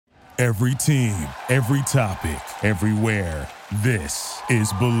Every team, every topic, everywhere. This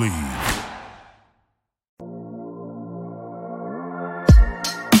is Believe.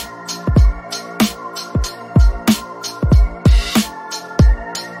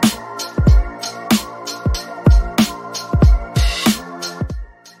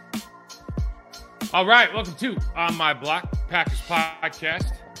 All right, welcome to On My Block, Packers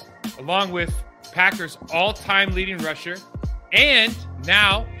podcast, along with Packers all-time leading rusher and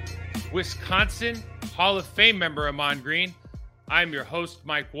now Wisconsin Hall of Fame member Ahman Green. I'm your host,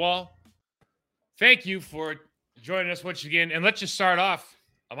 Mike Wall. Thank you for joining us once again. And let's just start off.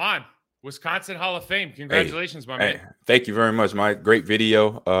 Ahman, Wisconsin Hall of Fame. Congratulations, my man. Thank you very much, Mike. Great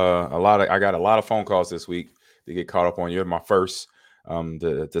video. I got a lot of phone calls this week to get caught up on. You're my first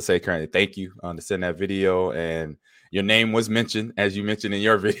to say currently thank you to send that video. And your name was mentioned, as you mentioned in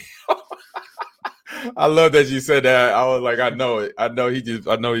your video. I love that you said that. I was like, I know it. I know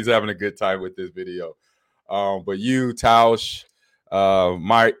he's having a good time with this video. But you, Tausch,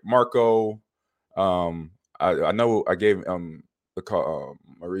 Marco, I know I gave the call,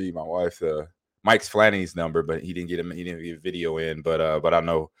 Marie, my wife, Mike's Flanagan's number, but he didn't get a video in. But I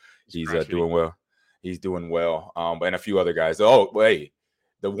know he's doing well. He's doing well. And a few other guys. Oh, wait,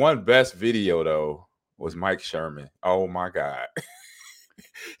 the one best video though was Mike Sherman. Oh my God.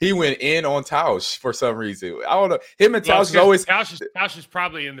 He went in on Tausch for some reason. I don't know. Him and Tausch is always. Tausch is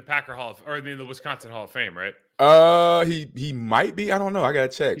probably in the Packer Hall in the Wisconsin Hall of Fame, right? He might be. I don't know. I gotta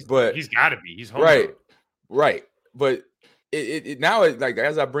check. But he's got to be. He's home. Right. But it now, like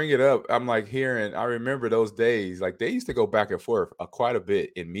as I bring it up, I'm like hearing. I remember those days. Like they used to go back and forth quite a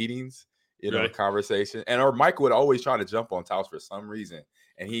bit in meetings. Really? Conversation, or Mike would always try to jump on Tausch for some reason,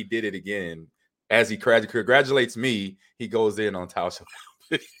 and he did it again. As he congratulates me, he goes in on Tausch.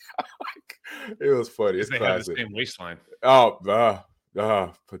 It was funny. It's classic. Have the same waistline.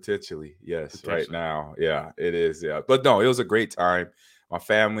 Potentially, yes. Right now, yeah, it is. Yeah, but no, it was a great time. My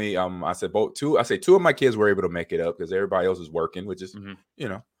family. I said two of my kids were able to make it up because everybody else was working, which is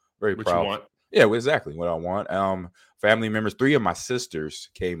very what proud. You want. Yeah, exactly what I want. Family members. 3 of my sisters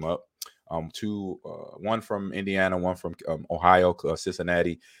came up. One from Indiana, one from Ohio,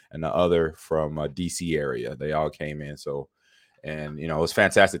 Cincinnati, and the other from DC area. They all came in. So, and it was a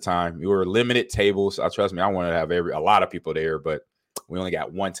fantastic time. We were limited tables. Trust me, I wanted to have a lot of people there, but we only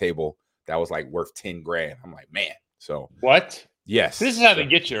got one table that was like worth $10,000. I'm like, man. So what? Yes, this is how they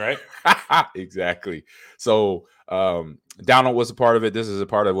get you, right? Exactly. So Donald was a part of it. This is a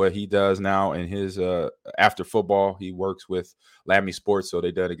part of what he does now in his after football. He works with Lammy Sports, so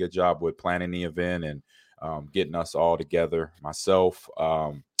they did a good job with planning the event and getting us all together. Myself,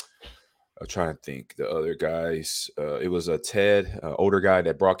 I'm trying to think the other guys. It was a Ted, older guy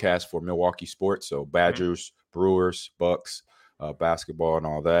that broadcast for Milwaukee sports, so Badgers, Brewers, Bucks, basketball, and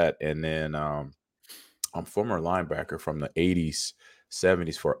all that. And then I'm former linebacker from the 80s,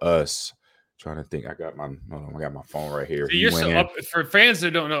 70s for us. Trying to think. I got my phone right here. So you're so up, for fans that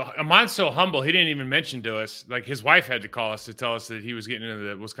don't know, Ahman's so humble. He didn't even mention to us. Like his wife had to call us to tell us that he was getting into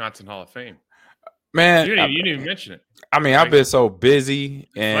the Wisconsin Hall of Fame. Man, you didn't even mention it. I mean, I've been so busy,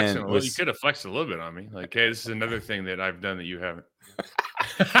 and you could have flexed a little bit on me. Like, hey, this is another thing that I've done that you haven't.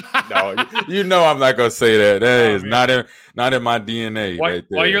 No, I'm not gonna say that. That is not in my DNA.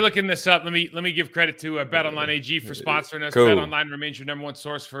 While you're looking this up, let me give credit to BetOnline AG for sponsoring us. Cool. BetOnline remains your number one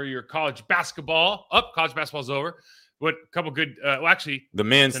source for your college basketball. College basketball's over. What a couple good. Actually, the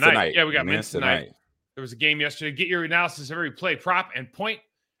men's tonight. Yeah, we got men's tonight. There was a game yesterday. Get your analysis of every play, prop, and point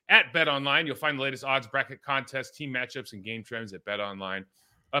at BetOnline. You'll find the latest odds, bracket contests, team matchups, and game trends at BetOnline.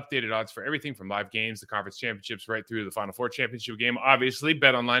 Updated odds for everything from live games, the conference championships, right through the Final Four championship game. Obviously,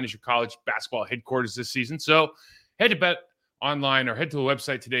 BetOnline is your college basketball headquarters this season. So head to BetOnline or head to the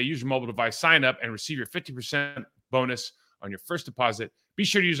website today. Use your mobile device, sign up, and receive your 50% bonus on your first deposit. Be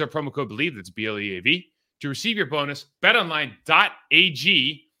sure to use our promo code BELIEVE, that's BLEAV, to receive your bonus.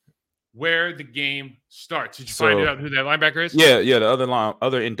 BetOnline.ag, where the game starts. Did you find out who that linebacker is? Yeah. The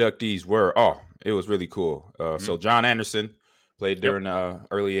other inductees were. It was really cool. So John Anderson played during the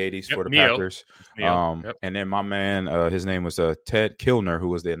early 80s for the Packers. And then my man, his name was Ted Kilner, who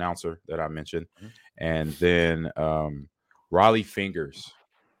was the announcer that I mentioned. And then Raleigh Fingers,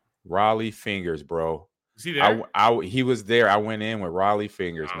 bro. Was he there? He was there. I went in with Raleigh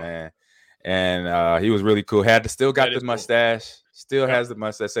Fingers, man. And he was really cool. Still got the mustache. Cool. Still has the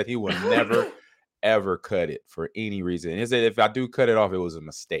mustache. Said he will never, ever cut it for any reason. He said if I do cut it off, it was a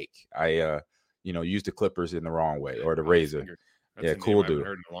mistake. I used the clippers in the wrong way or the razor. That's cool dude.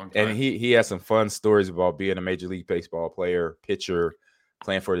 And he has some fun stories about being a Major League Baseball player, pitcher,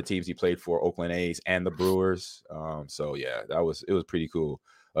 playing for the teams he played for, Oakland A's and the Brewers. So yeah, it was pretty cool.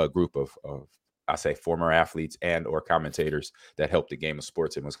 group of I say former athletes and or commentators that helped the game of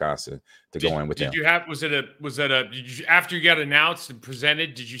sports in Wisconsin to go in with them. Did you, after you got announced and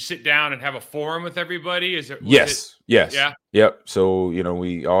presented, did you sit down and have a forum with everybody? Yes. Yeah. Yep. So,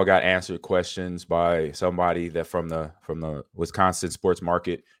 we all got answered questions by somebody that from the Wisconsin sports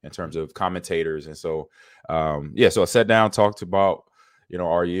market in terms of commentators. And so, so I sat down, talked about,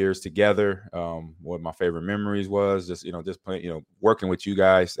 our years together, what my favorite memories was, just playing, working with you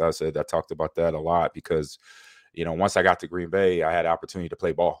guys. I talked about that a lot because, once I got to Green Bay, I had the opportunity to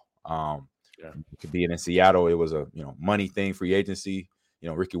play ball. Being in Seattle, it was a, money thing, free agency.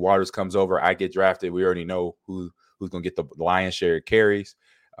 Ricky Waters comes over, I get drafted. We already know who's going to get the lion's share of carries.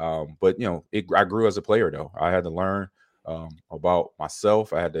 But I grew as a player though. I had to learn about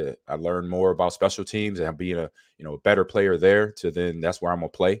myself. I learned more about special teams and being a better player there to then that's where I'm gonna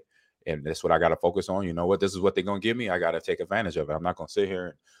play. And that's what I got to focus on. You know what? This is what they're going to give me. I got to take advantage of it. I'm not going to sit here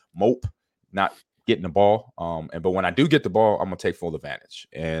and mope, not getting the ball. But when I do get the ball, I'm going to take full advantage.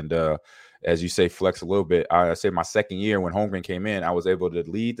 And as you say, flex a little bit. I say my second year when Holmgren came in, I was able to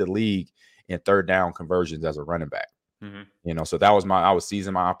lead the league in third down conversions as a running back. Mm-hmm. So that was I was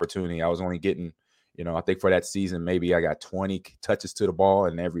seizing my opportunity. I was only getting, I think for that season, maybe I got 20 touches to the ball,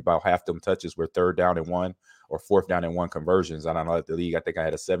 and about half them touches were third down and 1 or fourth down and 1 conversions. And I know at the league, I think I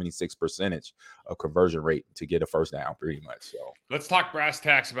had a 76% of conversion rate to get a first down pretty much. So let's talk brass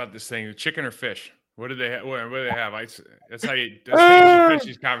tacks about this thing. Chicken or fish? What do they have? What do they have? That's how you finish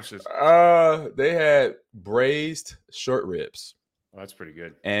these conversations. They had braised short ribs. Oh, that's pretty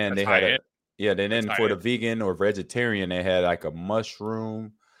good. And that's they had then for the vegan or vegetarian, they had like a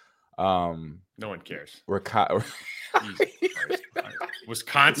mushroom. No one cares.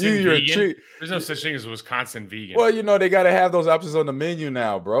 Wisconsin vegan. There's no such thing as Wisconsin vegan. Well, they got to have those options on the menu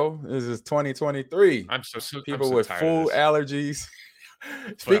now, bro. This is 2023. People with food allergies.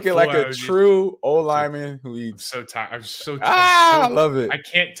 Speaking like a true old lineman who eats. I'm so tired. I love it. I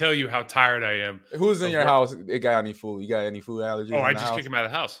can't tell you how tired I am. Who's in your house? They got any food? You got any food allergies? Oh, I just kicked him out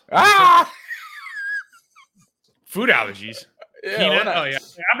of the house. Food allergies. Yeah,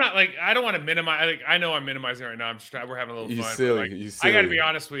 I'm not I don't want to minimize. I know I'm minimizing right now. I'm just we're having a little fun. You silly. I got to be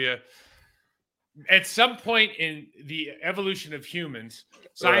honest with you. At some point in the evolution of humans,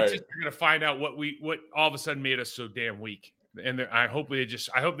 scientists are going to find out what all of a sudden made us so damn weak. And I hope they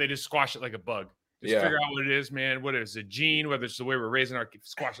just squash it like a bug. Figure out what it is, man. What is a gene? Whether it's the way we're raising our kids,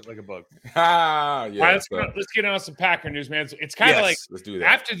 squash it like a bug. All right, let's get on some Packer news, man. It's kind of let's do that.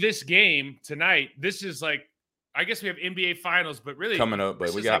 After this game tonight. This is I guess we have NBA Finals, but really coming up.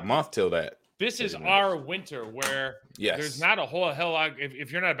 But we got a month till that. This is our winter where there's not a whole hell lot.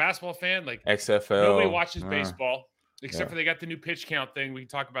 If you're not a basketball fan, XFL, nobody watches baseball except for they got the new pitch count thing. We can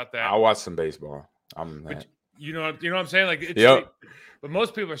talk about that. I watch some baseball. You know what I'm saying? But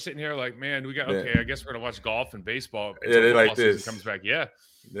most people are sitting here man, we got I guess we're gonna watch golf and baseball. They like this. Comes back,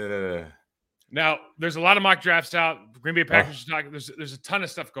 Now there's a lot of mock drafts out. Green Bay Packers are talking. There's a ton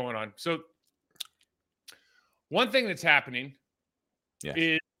of stuff going on. So one thing that's happening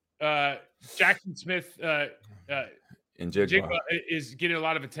is Jackson Smith in Jigba is getting a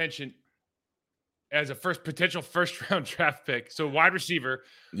lot of attention as a potential first-round draft pick. So wide receiver,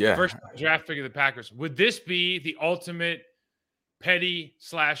 first draft pick of the Packers. Would this be the ultimate petty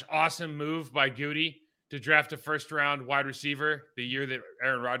 / awesome move by Goody to draft a first-round wide receiver the year that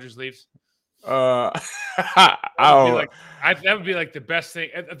Aaron Rodgers leaves? That would be the best thing.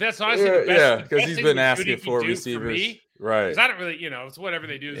 That's honestly the best. Because he's been asking for receivers, right? Because I don't really, it's whatever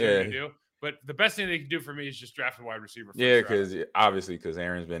they do is what they do. But the best thing they can do for me is just draft a wide receiver. Because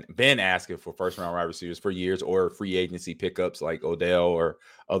Aaron's been asking for first round wide receivers for years, or free agency pickups like Odell or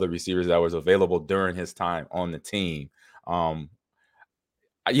other receivers that was available during his time on the team.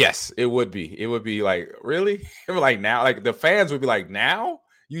 Yes, it would be. It would be really? It would now, the fans would be now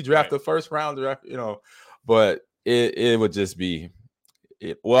you draft the first round draft, but it would just be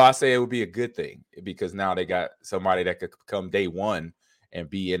well, I say it would be a good thing because now they got somebody that could come day one and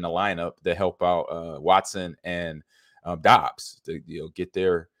be in the lineup to help out Watson and Dobbs to get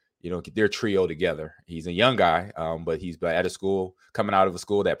their trio together. He's a young guy, but he's at a school, coming out of a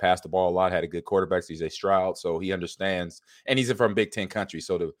school that passed the ball a lot, had a good quarterback. So he's a Stroud, so he understands, and he's from Big Ten country,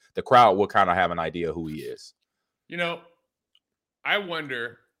 so the crowd will kind of have an idea who he is. I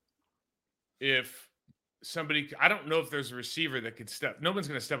wonder if I don't know if there's a receiver that could no one's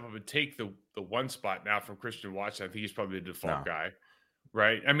going to step up and take the one spot now from Christian Watson. I think he's probably the default guy.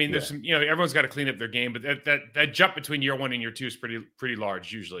 Right. I mean, there's some, everyone's got to clean up their game, but that jump between year 1 and year 2 is pretty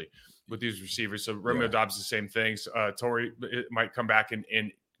large usually with these receivers. So Romeo Dobbs, the same thing. Torrey might come back and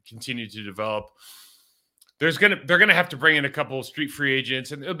continue to develop. they're gonna have to bring in a couple of street free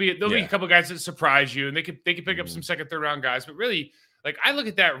agents, and there'll be a couple of guys that surprise you, and they could pick up some second, third round guys. But really, like I look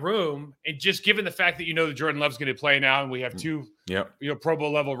at that room, and just given the fact that that Jordan Love's going to play now, and we have two Pro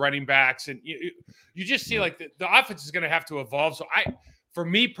Bowl level running backs, and you just see like the offense is going to have to evolve. So for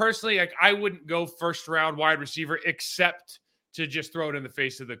me personally, like I wouldn't go first round wide receiver except to just throw it in the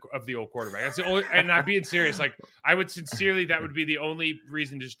face of the old quarterback. That's the only, and I'm being serious. Like I would sincerely, that would be the only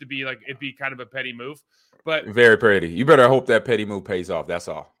reason just to be like, it'd be kind of a petty move, but very petty. You better hope that petty move pays off. That's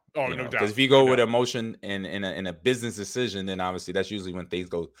all. Oh, no doubt. Because if you go with emotion and in a business decision, then obviously that's usually when things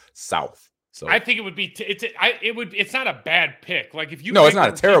go south. So I think it would be it's not a bad pick. Like if you it's not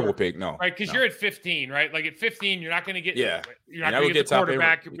a terrible pick, no. Right, because you're at 15, right? Like at 15, you're not going to get you're not going to get the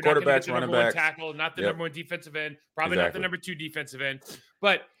quarterback, you're not going to get the number one tackle, not the number one defensive end, probably not the number two defensive end.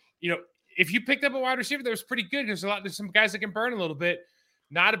 But if you picked up a wide receiver that was pretty good, there's some guys that can burn a little bit.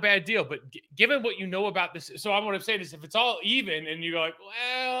 Not a bad deal, but given what you know about this, so what I'm saying is, if it's all even, and you go like,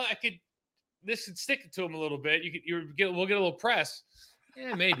 well, this could stick it to him a little bit. We'll get a little press,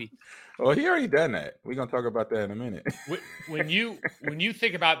 maybe. Well, he already done that. We're gonna talk about that in a minute. When you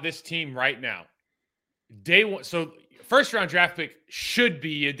think about this team right now, day one, so first round draft pick should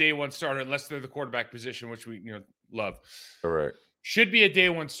be a day one starter unless they're the quarterback position, which we love. Correct. Should be a day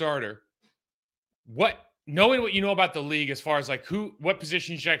one starter. Knowing what you know about the league as far as like what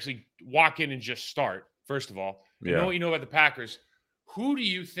position you should actually walk in and just start, first of all, know what you know about the Packers. Who do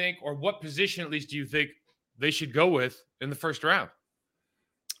you think, or what position at least do you think they should go with in the first round?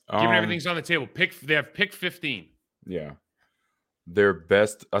 Given everything's on the table, they have pick 15. Yeah. Their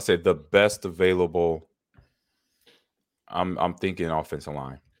best, I say the best available. I'm thinking offensive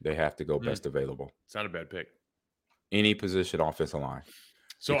line. They have to go best available. It's not a bad pick. Any position offensive line.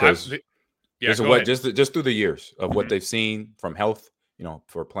 So just through the years of what they've seen from health,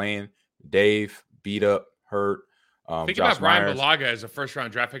 for playing, Dave beat up, hurt. Think Josh about Brian Myers. Balaga as a first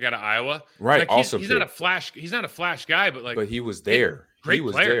round draft pick out of Iowa. Right. Like Awesome. He's not a flash guy, but he was there. Great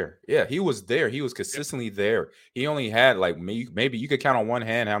player. There. Yeah, he was there. He was consistently there. He only had maybe you could count on one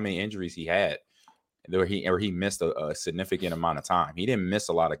hand how many injuries he had, where he missed a significant amount of time. He didn't miss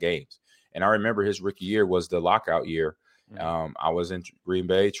a lot of games. And I remember his rookie year was the lockout year. I was in Green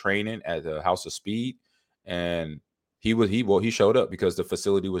Bay training at the House of Speed, and he showed up because the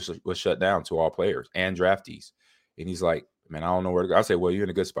facility was shut down to all players and draftees. And he's like, man, I don't know where to go. I said, well, you're in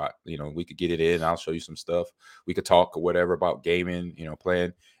a good spot. We could get it in. I'll show you some stuff. We could talk or whatever about gaming,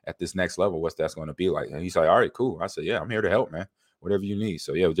 playing at this next level, what's that's going to be like. And he's like, all right, cool. I said, yeah, I'm here to help, man. Whatever you need.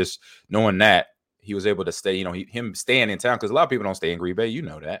 So, yeah, just knowing that he was able to stay, him staying in town, because a lot of people don't stay in Green Bay. You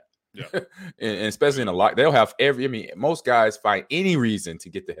know that. Yeah. and especially in a lot, they'll have most guys find any reason to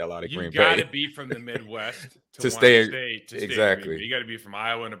get the hell out of Green Bay. You got to be from the Midwest to stay exactly. You got to be from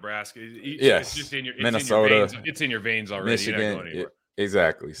Iowa, Nebraska. Yes, it's just in your Minnesota. It's in your veins already. Michigan.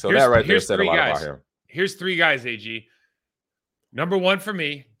 Exactly. So that right there said a lot about him. Here's three guys. AG. Number one for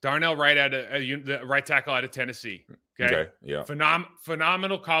me, Darnell Wright the right tackle out of Tennessee. Okay. Yeah.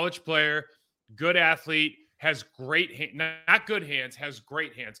 Phenomenal college player, good athlete. Has great not good hands, has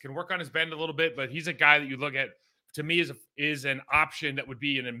great hands, can work on his bend a little bit, but he's a guy that you look at, to me, is an option that would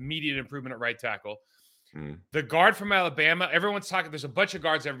be an immediate improvement at right tackle. The guard from Alabama, everyone's talking, there's a bunch of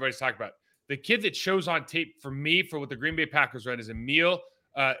guards everybody's talking about. The kid that shows on tape for me for what the Green Bay Packers run is Emil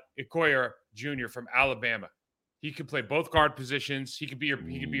Ikoyer Jr. from Alabama. He could play both guard positions. He could be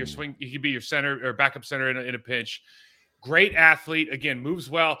your swing, he could be your center or backup center in a pinch. Great athlete, again,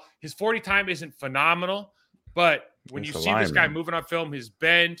 moves well. His 40 time isn't phenomenal. But when you see this guy moving on film, his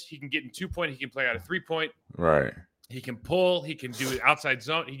bend, he can get in 2-point, he can play out of 3-point. Right. He can pull, he can do outside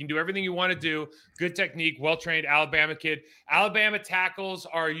zone, he can do everything you want to do. Good technique, well-trained Alabama kid. Alabama tackles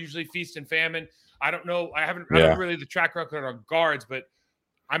are usually feast and famine. I don't know. I don't really the track record on guards, but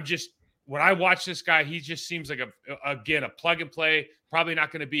when I watch this guy, he just seems like a plug and play. Probably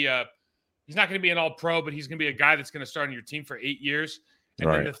not going to be he's not going to be an all-pro, but he's going to be a guy that's going to start on your team for 8 years. And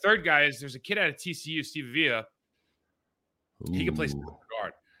then the third guy is there's a kid out of TCU, Steve Villa. He can play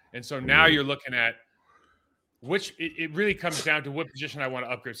guard. And so now you're looking at which it really comes down to what position I want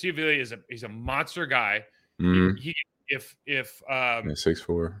to upgrade. Steve Villa he's a monster guy. If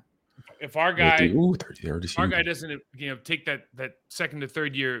 6'4", if our guy doesn't take that second to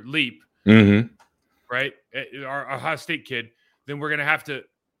third year leap, right? Our Ohio State kid, then we're gonna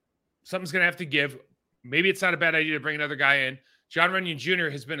something's gonna have to give. Maybe it's not a bad idea to bring another guy in. John Runyon Jr.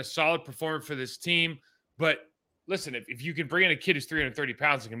 has been a solid performer for this team, but listen, if you can bring in a kid who's 330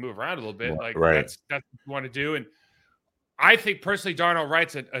 pounds and can move around a little bit, that's what you want to do. And I think personally, Darnell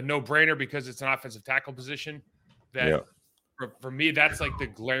Wright's a no-brainer because it's an offensive tackle position that for me, that's like the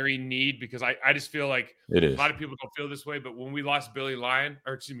glaring need, because I just feel like It is a lot of people don't feel this way. But when we lost Billy Turner,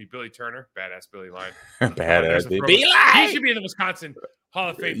 badass Billy Lyon. badass. He should be in the Wisconsin Hall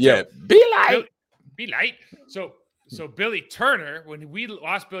of Fame. Yeah, be light. So Billy Turner, when we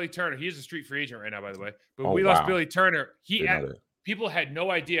lost Billy Turner, he is a street free agent right now, by the way. But when we lost Billy Turner, people had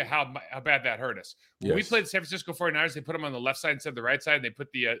no idea how bad that hurt us. When we played the San Francisco 49ers, they put him on the left side instead of the right side. And they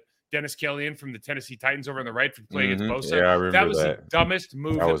put the Dennis Kelly in from the Tennessee Titans over on the right for playing against Bosa. Yeah, I remember that was the dumbest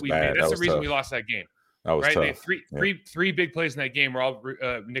move that we made. That's the reason we lost that game. That was right. tough. They had three big plays in that game were all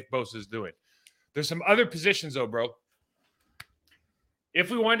Nick Bosa is doing. There's some other positions though, bro.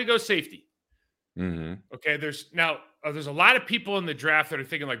 If we wanted to go safety, okay, there's a lot of people in the draft that are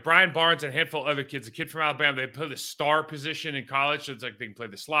thinking like Brian Barnes and a handful of other kids. A kid from Alabama, they play the star position in college, so it's like they can play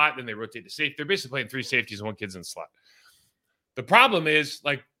the slot, then they rotate to safety. They're basically playing 3 safeties and 1 kid's in the slot. The problem is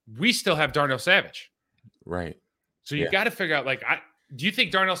like we still have Darnell Savage, right? So you got to figure out like, do you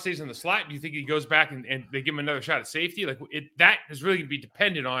think Darnell stays in the slot? Do you think he goes back and they give him another shot at safety? Like that is really going to be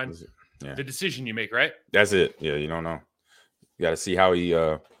dependent on the decision you make, right? That's it. Yeah, you don't know. You got to see how he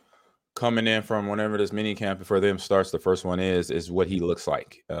coming in from whenever this mini camp before them starts. The first one is what he looks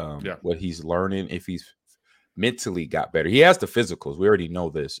like, what he's learning, if he's mentally got better. He has the physicals. We already know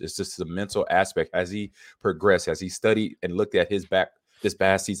this. It's just the mental aspect. As he progressed, as he studied and looked at this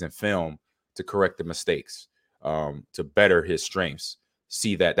past season film to correct the mistakes, to better his strengths.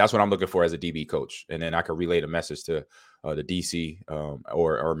 See that's what I'm looking for as a DB coach. And then I could relay the message to the DC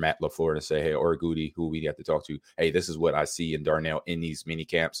or Matt LaFleur and say, hey, or Goody, who we have to talk to. Hey, this is what I see in Darnell in these mini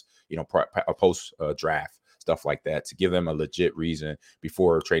camps, post draft, stuff like that, to give them a legit reason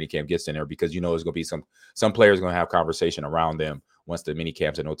before training camp gets in there, because there's going to be some players going to have conversation around them once the mini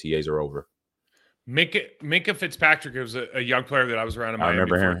camps and OTAs are over. Minka Fitzpatrick was a young player that I was around in Miami. I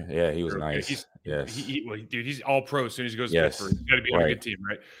remember him. Yeah, he was nice. He's all pro as soon as he goes to Pittsburgh. He's got to be on a good team,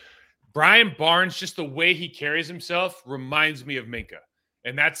 right? Brian Barnes, just the way he carries himself reminds me of Minka.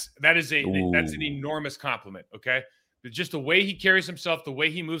 And that's an enormous compliment, okay? But just the way he carries himself, the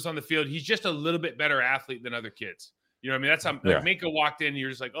way he moves on the field, he's just a little bit better athlete than other kids. You know what I mean? That's how Minka walked in, and you're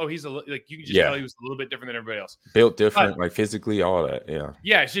just like, oh, he's you can just tell he was a little bit different than everybody else. Built different, like physically, all that. Yeah.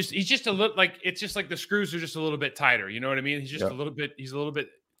 Yeah, he's just a little it's just like the screws are just a little bit tighter. You know what I mean? He's just a little bit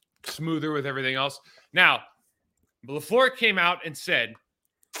smoother with everything else. Now, LaFleur came out and said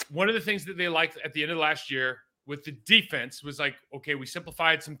one of the things that they liked at the end of last year with the defense was like, okay, we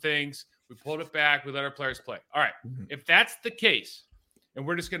simplified some things, we pulled it back, we let our players play. All right, if that's the case, and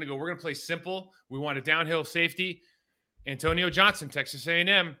we're going to play simple, we want a downhill safety. Antonio Johnson, Texas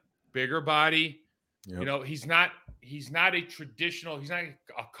A&M, bigger body. Yep. He's not a traditional. He's not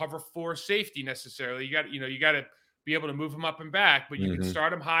a cover 4 safety necessarily. You got to be able to move him up and back, but you can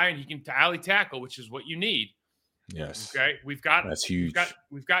start him high and he can alley tackle, which is what you need. Yes. Okay. That's huge.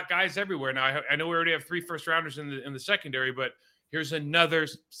 We've got guys everywhere now. I know we already have 3 first rounders in the secondary, but here's another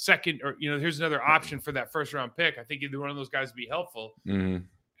here's another option for that first round pick. I think either one of those guys would be helpful. And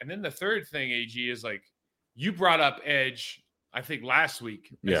then the third thing, AG, is like, you brought up edge, I think last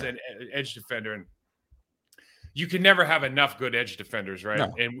week as an edge defender, and you can never have enough good edge defenders, right?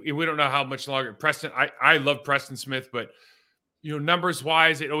 No. And we don't know how much longer. Preston, I love Preston Smith, but numbers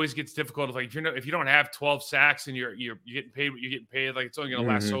wise, it always gets difficult. Like if you don't have 12 sacks and you're getting paid what you're getting paid, like it's only going to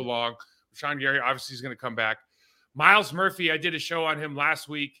last so long. Rashawn Gary obviously is going to come back. Myles Murphy, I did a show on him last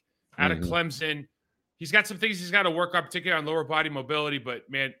week out of Clemson. He's got some things he's got to work on, particularly on lower body mobility, but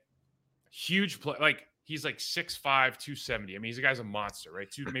man, huge play. Like he's like 6'5", 270. I mean, the guy's a monster, right?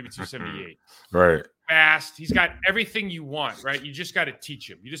 Maybe 278. Right. Fast. He's got everything you want, right? You just got to teach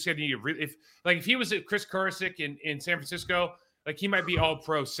him. You just got to need if he was at Chris Kurasic in San Francisco, like he might be all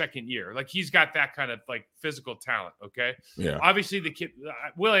pro second year. Like he's got that kind of like physical talent. Okay. Yeah. Obviously the kid,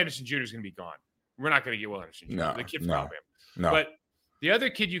 Will Anderson Jr. is going to be gone. We're not going to get Will Anderson Jr. No, the kid from Alabama. No. But the other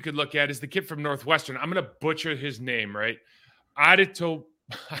kid you could look at is the kid from Northwestern. I'm going to butcher his name, right? Adetomiwa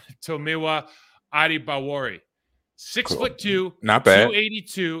Adibawari. 6'2", not bad.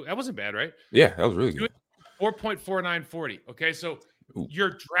 282. That wasn't bad, right? Yeah, that was really good. 4.4940. Okay, so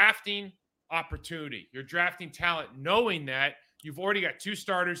you're drafting opportunity. You're drafting talent, knowing that you've already got 2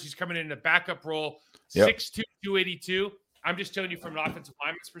 starters. He's coming in a backup role. 6'2", 282. I'm just telling you from an offensive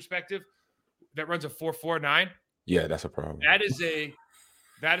lineman's perspective, that runs a 4.49. Yeah, that's a problem. That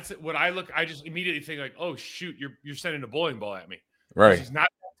is what I look. I just immediately think like, oh shoot, you're sending a bowling ball at me. Right. He's not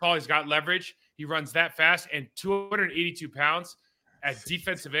that tall. He's got leverage. He runs that fast, and 282 pounds at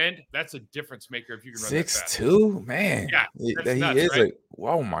defensive end. That's a difference maker if you can run that fast. 6'2", man. Yeah, he nuts, is right?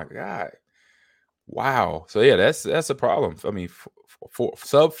 Oh my god. Wow. So yeah, that's a problem. I mean,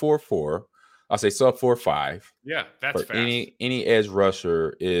 sub 4.4. I'll say sub 4.5. Yeah, that's for fast. any edge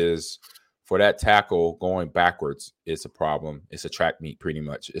rusher is for that tackle going backwards. It's a problem. It's a track meet pretty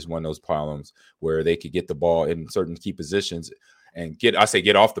much. It's one of those problems where they could get the ball in certain key positions and get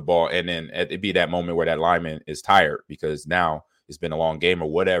off the ball, and then it'd be that moment where that lineman is tired because now it's been a long game or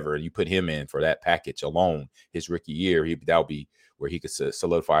whatever, and you put him in for that package alone his rookie year. That'll be where he could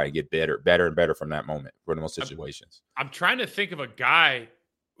solidify and get better and better from that moment for those situations. I'm trying to think of a guy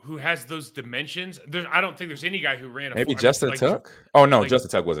who has those dimensions. I don't think there's any guy who ran maybe Justin Tuck. Oh no,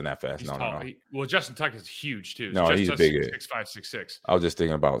 Justin Tuck wasn't that fast. No. Well, Justin Tuck is huge too. No, he's big. 6'5", 6'6". I was just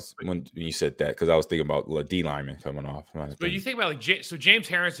thinking about when you said that because I was thinking about D lineman coming off. But you think about James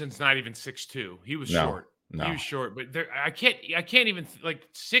Harrison's not even 6'2". He was short. No. He was short. But I can't even like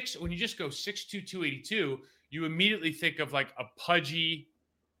 6. When you just go 6'2", 282, you immediately think of like a pudgy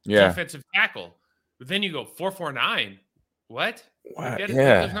defensive tackle. But then you go 4'9". What?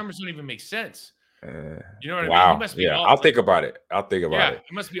 Those numbers don't even make sense. You know what I mean? He must be I'll think about it. It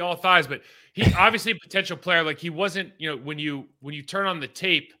must be all thighs, but he obviously a potential player. Like he wasn't, when you turn on the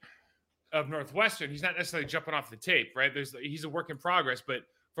tape of Northwestern, he's not necessarily jumping off the tape, right? He's a work in progress, but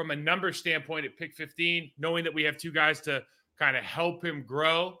from a number standpoint at pick 15, knowing that we have two guys to kind of help him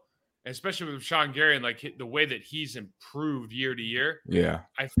grow, and especially with Sean Gary and like the way that he's improved year to year. Yeah.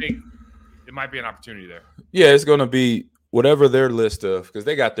 I think it might be an opportunity there. Yeah, it's going to be whatever their list of, because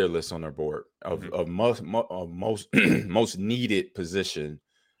they got their list on their board of most needed position.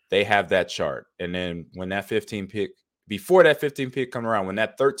 They have that chart. And then when that 15 pick, before that 15 pick come around, when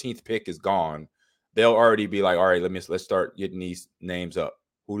that 13th pick is gone, they'll already be like, all right, let's start getting these names up.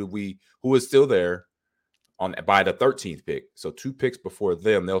 Who is still there by the 13th pick? So 2 picks before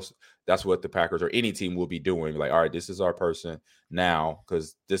them, that's what the Packers or any team will be doing. Like, all right, this is our person now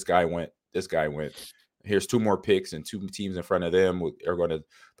because this guy went. Here's 2 more picks, and 2 teams in front of them are going to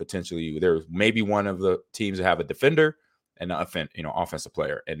potentially. There's maybe one of the teams that have a defender and an offensive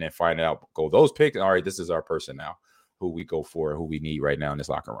player, and then find out go those picks. All right, this is our person now, who we go for, who we need right now in this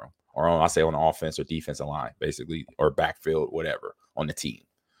locker room, or I'll say on the offense or defensive line, basically, or backfield, whatever on the team.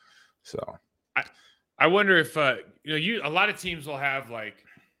 So, I wonder if a lot of teams will have like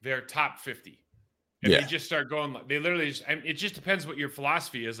their top 50. And they just start going, they literally it just depends what your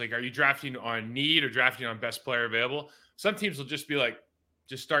philosophy is. Like, are you drafting on need or drafting on best player available? Some teams will just be like,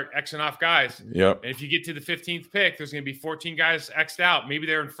 just start Xing off guys. Yep. And if you get to the 15th pick, there's going to be 14 guys X'd out. Maybe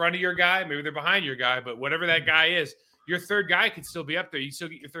they're in front of your guy. Maybe they're behind your guy. But whatever that guy is, your third guy could still be up there. You still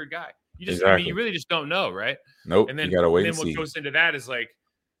get your third guy. You really just don't know, right? Nope. And then, you gotta wait and then and what see. goes into that is like,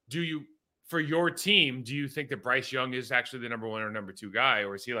 for your team, do you think that Bryce Young is actually the number 1 or number 2 guy,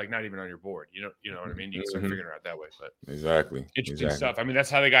 or is he like not even on your board? You know what I mean? You can start figuring it out that way. But exactly, interesting stuff. I mean, that's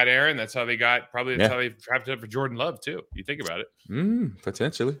how they got Aaron. That's how they got how they drafted up for Jordan Love too. You think about it.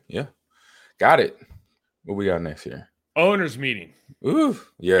 Potentially, yeah. Got it. What we got next here? Owners meeting. Ooh,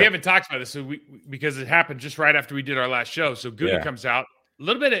 yeah. We haven't talked about this, so because it happened just right after we did our last show. So Goody comes out a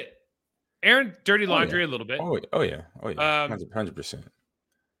little bit. Aaron dirty laundry a little bit. Oh yeah. 100%.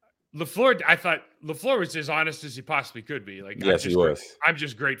 LaFleur, I thought LaFleur was as honest as he possibly could be. Like, yes, he was. I'm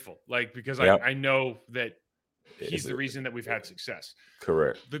just grateful, like, because I know that he's the reason that we've had success.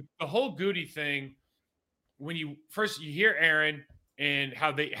 Correct. The whole Goody thing, when you hear Aaron and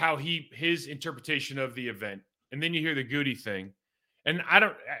his interpretation of the event, and then you hear the Goody thing, and I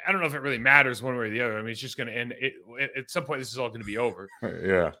don't know if it really matters one way or the other. I mean, it's just going to end. At some point, this is all going to be over.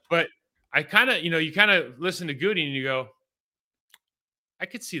 Yeah. But I kind of, you kind of listen to Goody and you go, I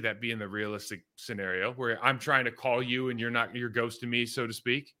could see that being the realistic scenario where I'm trying to call you and you're ghosting me, so to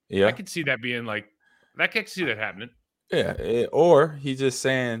speak. Yeah. I could see that being like, I could see that happening. Yeah. Or he's just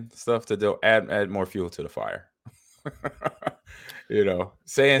saying stuff to add more fuel to the fire.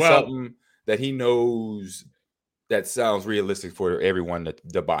 Saying something that he knows that sounds realistic for everyone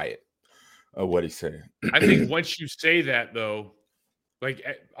to buy it, of what he's saying. I think once you say that, though, like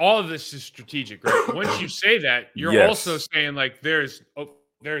all of this is strategic, right? Once you say that, you're also saying like there's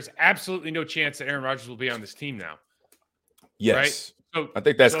absolutely no chance that Aaron Rodgers will be on this team now. Yes. Right? So I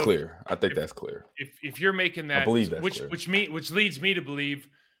think that's clear. That's clear. If you're making that, I believe that's which clear. which leads me to believe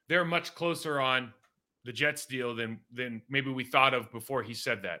they're much closer on the Jets deal than maybe we thought of before he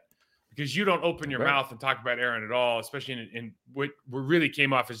said that. Because you don't open your mouth and talk about Aaron at all, especially in what really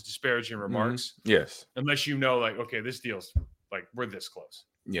came off as disparaging remarks. Yes. Unless like, okay, this deal's like we're this close.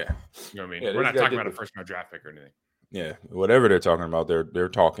 Yeah. You know what I mean? Yeah, we're not talking about a first-round draft pick or anything. Yeah. Whatever they're talking about, they're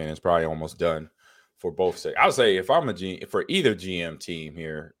talking. It's probably almost done for both sides. I would say if I'm for either GM team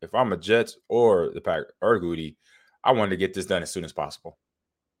here, if I'm a Jets or the Pack or Goody, I wanted to get this done as soon as possible.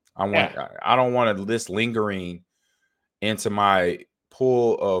 I don't want this lingering into my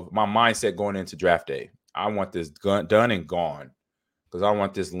pull of my mindset going into draft day. I want this done and gone because I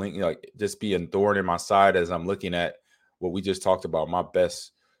want this link just be a thorn in my side as I'm looking at what we just talked about. My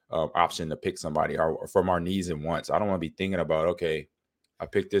best option to pick somebody or from our needs and wants. I don't want to be thinking about, okay, I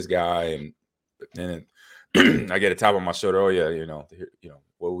picked this guy and then I get a tap on my shoulder. Oh yeah,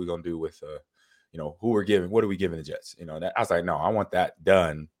 what are we gonna do with who we're giving? What are we giving the Jets? I was like, no, I want that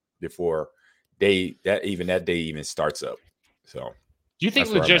done before that day even starts up. So, do you think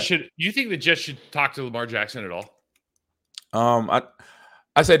the Jets should? Do you think the Jets should talk to Lamar Jackson at all?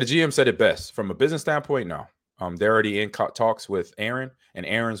 I say the GM said it best from a business standpoint. No, they're already in talks with Aaron, and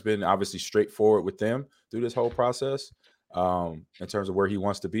Aaron's been obviously straightforward with them through this whole process. In terms of where he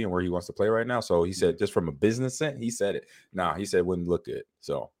wants to be and where he wants to play right now. So he said, just from a business sense, he said it. He said it wouldn't look good.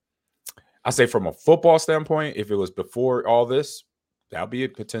 So I say from a football standpoint, if it was before all this, that'll be a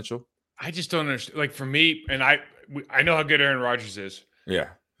potential. I just don't understand. Like for me, and I know how good Aaron Rodgers is. Yeah.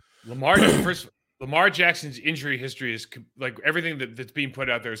 Lamar Jackson's injury history is like everything that's being put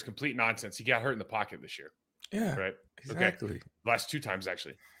out there is complete nonsense. He got hurt in the pocket this year. Yeah. Right. Exactly. Okay. Last 2 times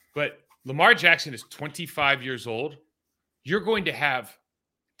actually. But Lamar Jackson is 25 years old. You're going to have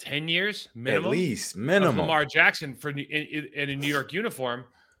 10 years minimum, at least minimum, of Lamar Jackson in a New York uniform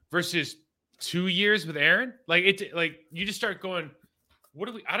versus 2 years with Aaron. Like you just start going,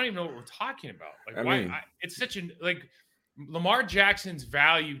 I don't even know what we're talking about. Like it's such Lamar Jackson's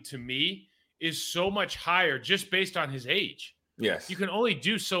value to me is so much higher just based on his age. Yes, you can only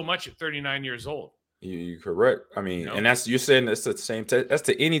do so much at 39 years old. You're correct. I mean, and you're saying that's the same. That's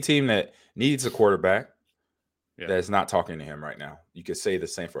to any team that needs a quarterback. Yeah. That's not talking to him right now. You could say the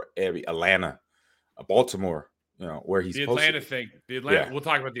same for every Atlanta, Baltimore, where he's the Atlanta thing. The Atlanta. Yeah. We'll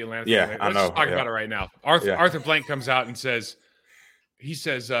talk about the Atlanta thing. Yeah, Let's just talk about it right now. Arthur Blank comes out and says,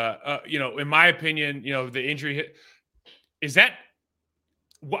 in my opinion, the injury hit. Is that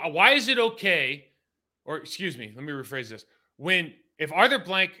why is it okay? Or excuse me, let me rephrase this. If Arthur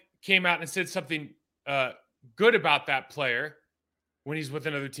Blank came out and said something good about that player when he's with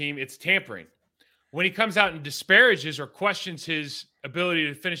another team, it's tampering. When he comes out and disparages or questions his ability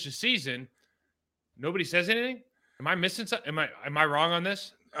to finish the season, nobody says anything. Am I missing something? Am I wrong on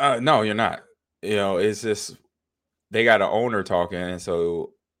this? No, you're not. It's just they got an owner talking, and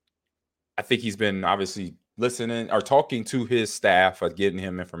so I think he's been obviously listening or talking to his staff or getting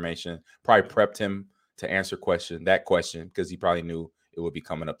him information. Probably prepped him to answer that question because he probably knew it would be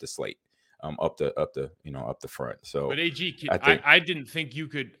coming up the slate. Up the front. So, but AG, I didn't think you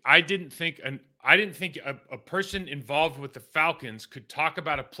could. I didn't think a person involved with the Falcons could talk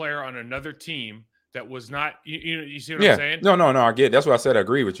about a player on another team that was not. You see what I'm saying? No. I get it. That's what I said. I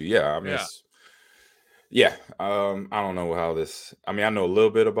agree with you. Yeah. I mean, I don't know how this. I mean, I know a little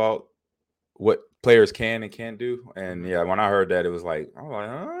bit about what players can and can't do, and when I heard that, it was like, I'm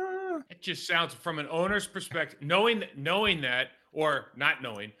like, It just sounds from an owner's perspective, knowing that or not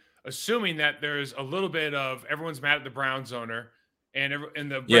knowing. Assuming that there's a little bit of everyone's mad at the Browns owner and the rest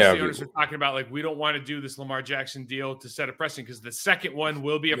of the owners are talking about like, we don't want to do this Lamar Jackson deal to set a precedent because the second one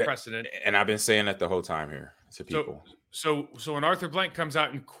will be a precedent. And I've been saying that the whole time here to people. So when Arthur Blank comes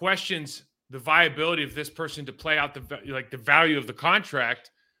out and questions the viability of this person to play out the value of the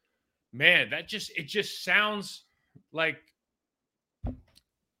contract, man, it just sounds like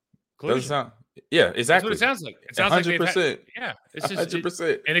collusion. Yeah, exactly. That's what it sounds like. It sounds 100%. It's just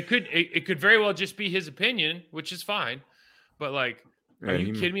 100%. And it could very well just be his opinion, which is fine. But like, are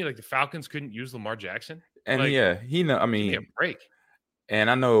you kidding me? Like the Falcons couldn't use Lamar Jackson? And like, I mean, give me a break. And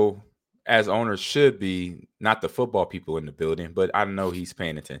I know as owners should be not the football people in the building, but I know he's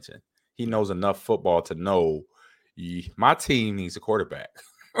paying attention. He knows enough football to know my team needs a quarterback.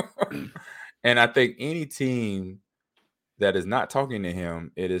 And I think any team that is not talking to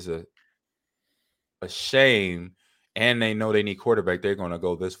him, it is a shame, and they know they need quarterback. They're going to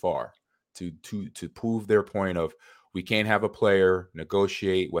go this far to prove their point of we can't have a player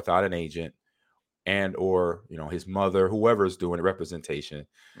negotiate without an agent and or his mother, whoever's doing the representation,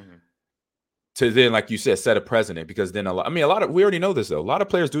 to then, like you said, set a precedent. Because then a lot of we already know this though. A lot of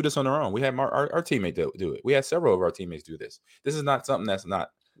players do this on their own. We had our teammate do it. We had several of our teammates do this. This is not something that's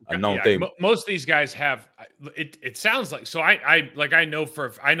not a known thing. Most of these guys have it. It sounds like so. I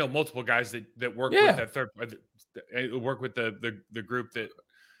know multiple guys that work with that third work with the group that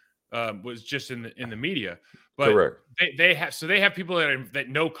was just in the media. But correct. They have people that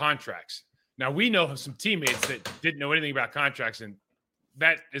know contracts. Now we know some teammates that didn't know anything about contracts, and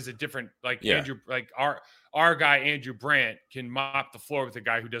that is a different Andrew, like our guy Andrew Brandt can mop the floor with a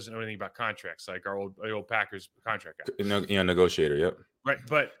guy who doesn't know anything about contracts, like our old Packers contract guy. Negotiator. Yep. Right,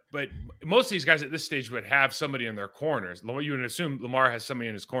 but most of these guys at this stage would have somebody in their corners. You would assume Lamar has somebody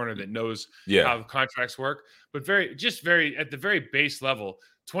in his corner that knows how the contracts work. But very at the very base level,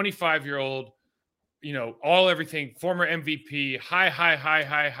 25-year-old, all everything, former MVP,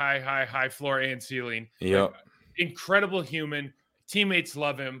 high floor and ceiling. Yep. Like, incredible human. Teammates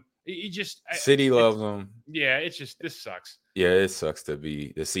love him. City loves him. Yeah, it's just this sucks. Yeah, it sucks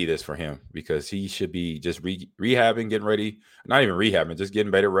to see this for him because he should be just rehabbing, getting ready. Not even rehabbing, just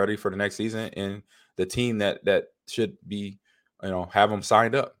getting better ready for the next season. And the team that should be, have him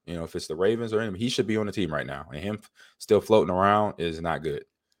signed up. If it's the Ravens or him, he should be on the team right now. And him still floating around is not good.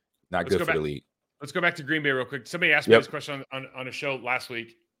 Not good for the league. Let's go back to Green Bay real quick. Somebody asked me this question on a show last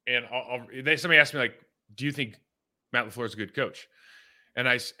week, and somebody asked me, like, do you think Matt LaFleur is a good coach? And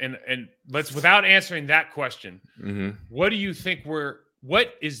let's, without answering that question, what do you think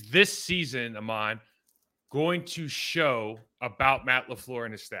what is this season, Ahman, going to show about Matt LaFleur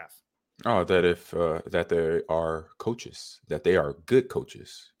and his staff? Oh, that that they are coaches, that they are good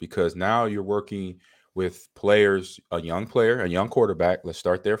coaches, because now you're working with players, a young quarterback. Let's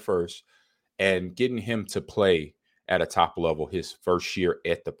start there first, and getting him to play at a top level his first year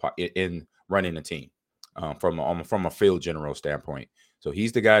in running the team from a field general standpoint. So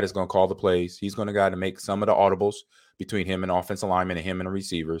he's the guy that's going to call the plays. He's going to make some of the audibles between him and offensive linemen and him and the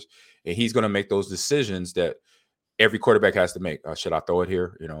receivers. And he's going to make those decisions that every quarterback has to make. Should I throw it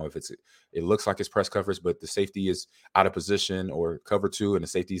here? If it looks like it's press coverage, but the safety is out of position, or cover two and the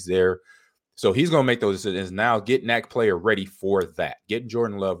safety's there. So he's going to make those decisions now, getting that player ready for that, getting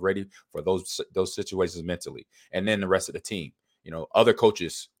Jordan Love ready for those situations mentally. And then the rest of the team, other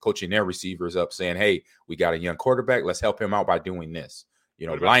coaches coaching their receivers up, saying, hey, we got a young quarterback. Let's help him out by doing this.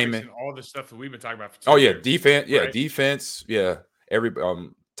 Linemen, all the stuff that we've been talking about for 2 years. Defense. Yeah, right? Defense. Yeah. Every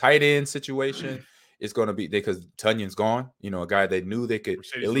tight end situation is going to be because Tunyon's gone. A guy they knew they could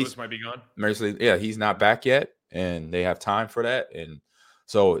Mercedes at least Lewis might be gone. He's not back yet, and they have time for that. And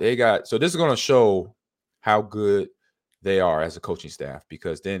so this is going to show how good they are as a coaching staff,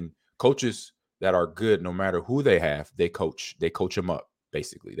 because then coaches that are good, no matter who they have, they coach them up.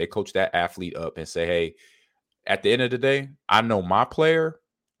 Basically, they coach that athlete up and say, hey, at the end of the day, I know my player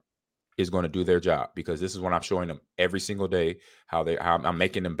is going to do their job, because this is what I'm showing them every single day, how I'm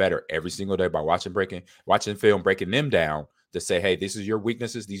making them better every single day by watching film, breaking them down to say, hey, this is your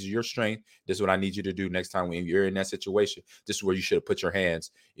weaknesses. These are your strengths. This is what I need you to do next time when you're in that situation. This is where you should have put your hands,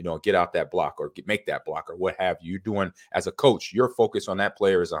 get out that block or make that block or what have you. You're doing as a coach, your focus on that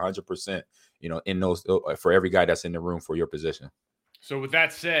player is 100%, in those for every guy that's in the room for your position. So with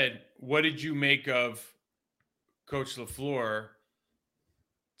that said, what did you make of Coach LaFleur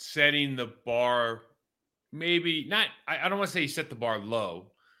setting the bar? Maybe not. I don't want to say he set the bar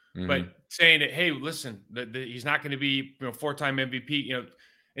low, but saying that, hey, listen, he's not going to be 4-time MVP.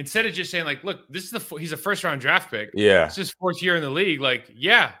 Instead of just saying, like, look, he's a first-round draft pick. Yeah, it's his 4th year in the league. Like,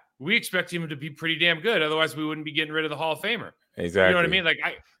 yeah, we expect him to be pretty damn good. Otherwise, we wouldn't be getting rid of the Hall of Famer. Exactly. You know what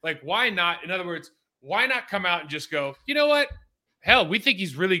I mean? Why not? In other words, why not come out and just go, you know what? Hell, we think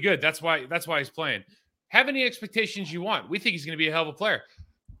he's really good. That's why he's playing. Have any expectations you want. We think he's going to be a hell of a player.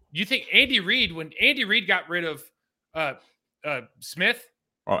 You think when Andy Reid got rid of Smith?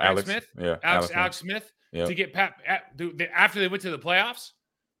 Oh, Alex Smith? Yeah. Alex Smith to get Pat after they went to the playoffs?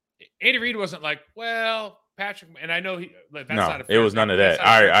 Andy Reid wasn't like, well, Patrick, and I know it was none of that.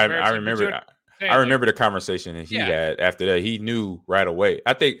 I remember. I remember the conversation that he had after that. He knew right away.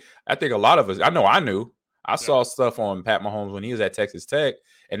 I think a lot of us. I knew. I saw stuff on Pat Mahomes when he was at Texas Tech,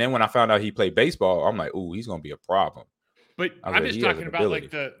 and then when I found out he played baseball, I'm like, ooh, he's going to be a problem. But I'm just talking about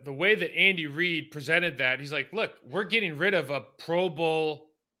like the way that Andy Reid presented that. He's like, look, we're getting rid of a Pro Bowl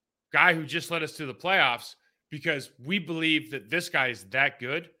guy who just led us to the playoffs because we believe that this guy is that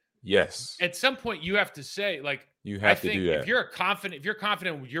good. Yes. At some point, you have to say, like, you have to do that. If you're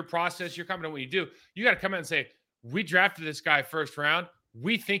confident with your process, you're confident in what you do, you got to come out and say, we drafted this guy first round.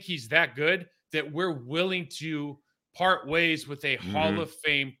 We think he's that good that we're willing to part ways with a Hall of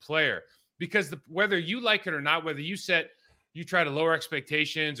Fame player. Because whether you like it or not, whether you try to lower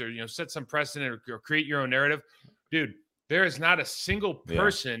expectations or set some precedent or create your own narrative, dude, there is not a single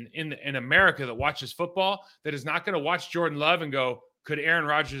person in America that watches football that is not going to watch Jordan Love and go, could Aaron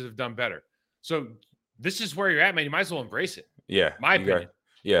Rodgers have done better? So this is where you're at, man. You might as well embrace it. Yeah. My opinion.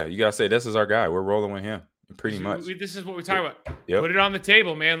 You got to say, this is our guy. We're rolling with him. Pretty much. This is what we talk about. Yep. Put it on the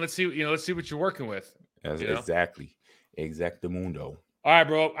table, man. Let's see what you're working with. Exactly. Exactamundo. All right,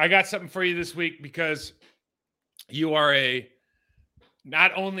 bro. I got something for you this week because you are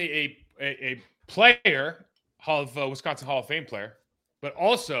not only a player of Wisconsin Hall of Fame player, but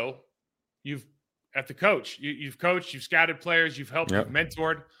also you've at the coach. You've coached, you've scouted players, you've helped, Yep. you've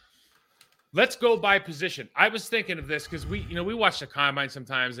mentored. Let's go by position. I was thinking of this because we watch the combine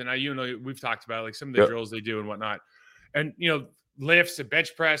sometimes, and we've talked about like some of the drills they do and whatnot, and lifts and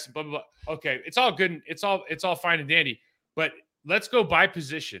bench press and blah blah blah. Okay, it's all good. And it's all fine and dandy, but let's go by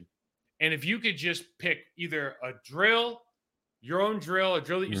position. And if you could just pick either a drill, your own drill, a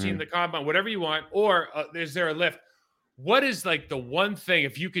drill that you see in the combine, whatever you want, or is there a lift? What is like the one thing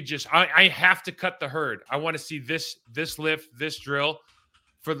if you could just? I have to cut the herd. I want to see this lift, this drill.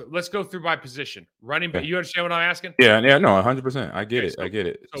 Let's go through by position. Running back. You understand what I'm asking? Yeah, no, 100%. I get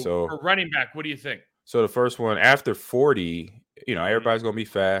it. So for running back, what do you think? So the first one after 40, everybody's gonna be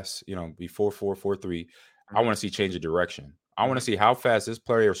fast. Be 4.4, 4.3. I want to see change of direction. I want to see how fast this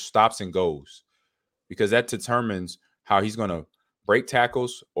player stops and goes, because that determines how he's gonna break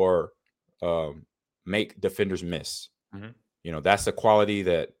tackles or make defenders miss. That's the quality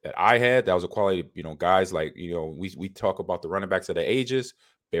that I had. That was a quality, guys like, we talk about the running backs of the ages,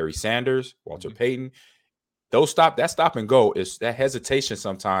 Barry Sanders, Walter Payton. That stop and go is that hesitation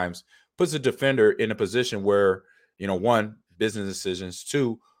sometimes puts the defender in a position where, one, business decisions.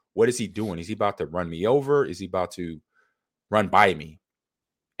 Two, what is he doing? Is he about to run me over? Is he about to run by me?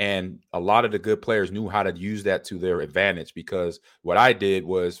 And a lot of the good players knew how to use that to their advantage, because what I did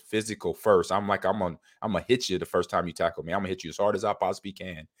was physical first. I'm like, I'm gonna hit you the first time you tackle me. I'm gonna hit you as hard as I possibly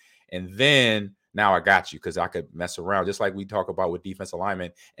can. And then now I got you, because I could mess around, just like we talk about with defensive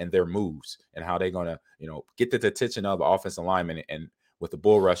linemen and their moves and how they're gonna, get the attention of the offensive lineman and with the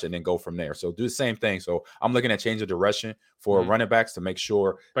bull rush and then go from there. So do the same thing. So I'm looking at change of direction for running backs to make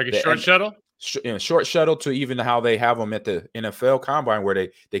sure, like a short shuttle. Short shuttle to even how they have them at the NFL combine, where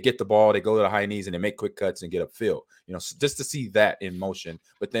they get the ball, they go to the high knees and they make quick cuts and get upfield, just to see that in motion.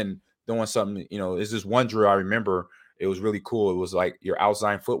 But then doing something, it's this one drill I remember, it was really cool. It was like your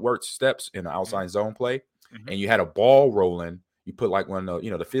outside footwork steps in the outside zone play, and you had a ball rolling. You put like one of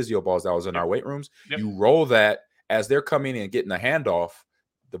the physio balls that was in our weight rooms. You roll that as they're coming in and getting the handoff,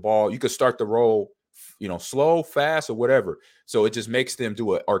 the ball, you could start the roll, slow, fast, or whatever. So it just makes them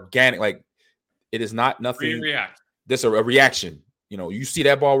do an organic, like, it is not nothing. React. This a reaction. You see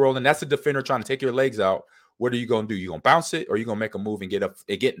that ball rolling. That's the defender trying to take your legs out. What are you going to do? You going to bounce it, or you going to make a move and get up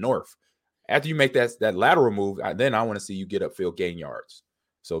and get north? After you make that lateral move, then I want to see you get upfield, gain yards.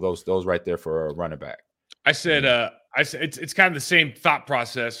 So those right there for a running back. I said it's kind of the same thought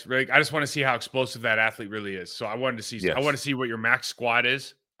process, right? I just want to see how explosive that athlete really is. So I wanted to see. Yes. I want to see what your max squat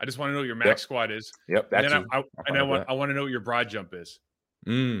is. I just want to know what your max squat is. Yep. And then I want to know what your broad jump is.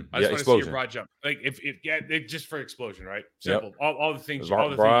 I just want to see your broad jump, like just for explosion, right? Simple. Yep. All the things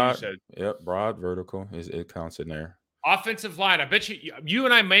you said. Yep, broad, vertical it counts in there. Offensive line. I bet you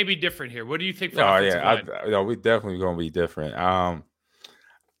and I may be different here. What do you think for offensive line? We definitely gonna be different. I'm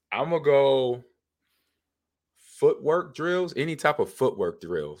gonna go footwork drills, any type of footwork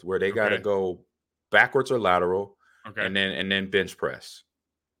drills where they gotta go backwards or lateral, and then bench press.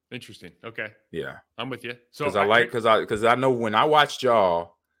 Interesting. Okay. Yeah, I'm with you. So because I know when I watched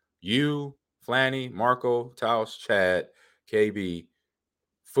y'all, you, Flanny, Marco, Taos, Chad, KB,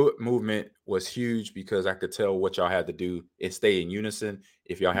 foot movement was huge, because I could tell what y'all had to do and stay in unison.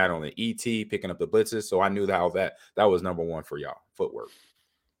 If y'all had on an ET picking up the blitzes, so I knew how that was number one for y'all, footwork.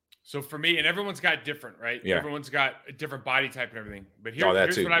 So for me, and everyone's got different, right? Yeah. Everyone's got a different body type and everything. But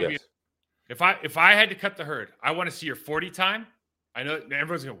here's what I mean. If I had to cut the herd, I want to see your 40 time. I know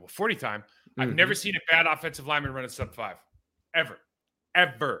everyone's going, 40 time. I've never seen a bad offensive lineman run a sub-5.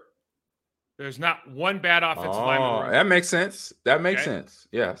 Ever. There's not one bad offensive lineman. That makes sense. Sense.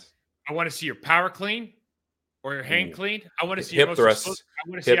 Yes. I want to see your power clean or your hand clean. I want to see hip thrust. I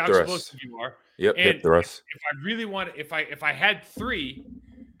want to see how explosive you are. Yep. And hip thrust. If I really want, if I had 3,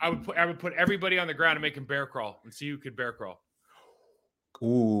 I would put everybody on the ground and make them bear crawl and see who could bear crawl.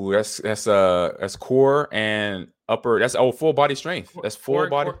 Ooh, that's core and upper. That's full body strength. That's full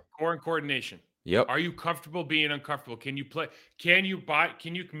body core and coordination. Yep. Are you comfortable being uncomfortable? Can you play? Can you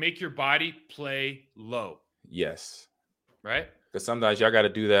make your body play low? Yes. Right. Because sometimes y'all got to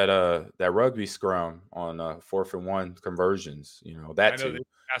do that rugby scrum on 4th and 1 conversions. That too.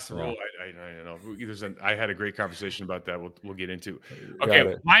 That's the rule. I know. I had a great conversation about that. We'll get into.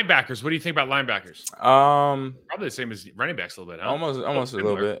 Okay, linebackers. What do you think about linebackers? Probably the same as running backs a little bit. Huh? Almost a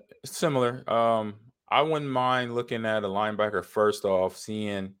little bit similar. I wouldn't mind looking at a linebacker first off,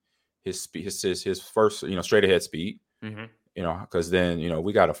 seeing his first straight ahead speed. Because then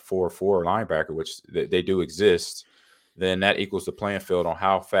we got a 4.4 linebacker, which they do exist. Then that equals the playing field on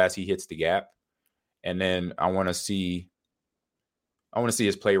how fast he hits the gap, and then I want to see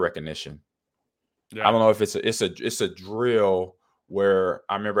his play recognition. Yeah. I don't know if it's a drill where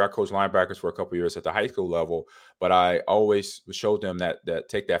I remember I coached linebackers for a couple of years at the high school level, but I always showed them that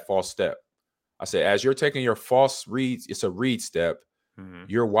take that false step. I said, as you're taking your false reads, it's a read step. Mm-hmm.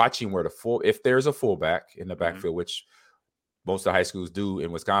 You're watching where if there's a fullback in the Mm-hmm. backfield, which most of the high schools do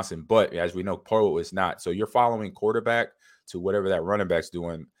in Wisconsin, but as we know, pro is not. So you're following quarterback to whatever that running back's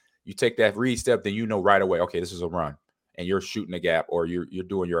doing. You take that read step, then you know right away, okay, this is a run, and you're shooting a gap, or you're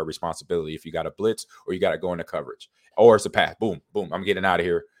doing your responsibility. If you got a blitz, or you got to go into coverage, or it's a pass, boom, boom, I'm getting out of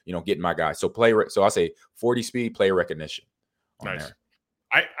here. Getting my guy. So so I say 40 speed, play recognition. Nice.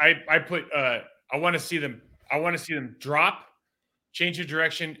 There. I put. I want to see them. I want to see them drop, change of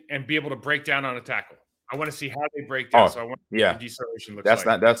direction, and be able to break down on a tackle. I want to see how they break down. So I want to see what the deceleration looks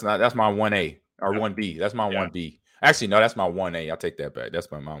like. That's my 1A or 1B. That's my 1B. Actually, no, that's my 1A. I'll take that back. That's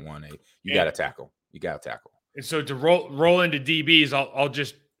my 1A. You got to tackle. And so to roll into DBs, I'll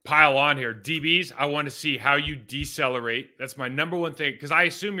just pile on here. DBs, I want to see how you decelerate. That's my number one thing, because I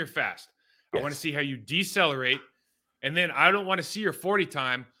assume you're fast. Yes. I want to see how you decelerate. And then I don't want to see your 40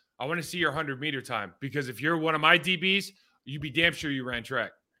 time. I want to see your 100-meter time, because if you're one of my DBs, you'd be damn sure you ran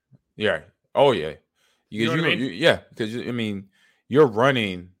track. Yeah. Oh, yeah. You know what I mean? Yeah, because you're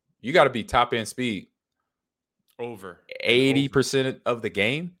running. You got to be top end speed over 80% of the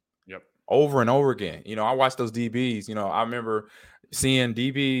game. Yep, over and over again. I watch those DBs. I remember seeing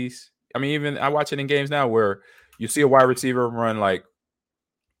DBs. Even I watch it in games now where you see a wide receiver run like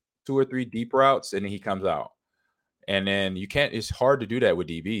 2 or 3 deep routes, and then he comes out. And then you can't. It's hard to do that with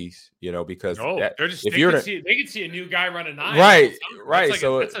DBs, because they can see a new guy running 9. Right.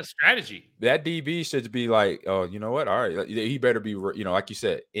 So that's a strategy. That DB should be like, oh, you know what? All right, he better be, like you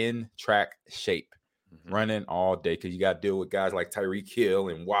said, in track shape, running all day, because you got to deal with guys like Tyreek Hill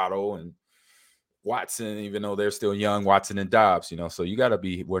and Waddle and Watson, even though they're still young, Watson and Dobbs. So you got to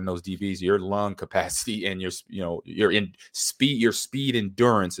be one of those DBs. Your lung capacity and your speed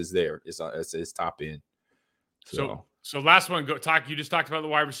endurance is there. It's top end. So last one, you just talked about the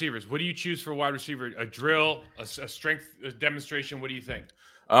wide receivers. What do you choose for wide receiver? A drill, a strength demonstration? What do you think?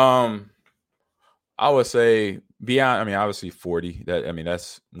 I would say beyond, obviously 40.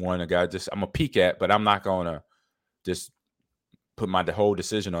 That's one a guy I'm gonna peek at, but I'm not gonna just put my whole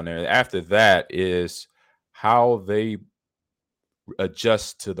decision on there. After that is how they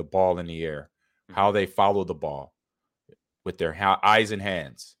adjust to the ball in the air, how they follow the ball with their eyes and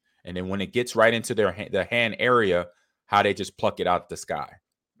hands. And then when it gets right into the hand area, how they just pluck it out the sky.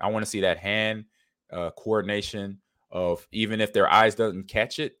 I want to see that hand coordination of, even if their eyes doesn't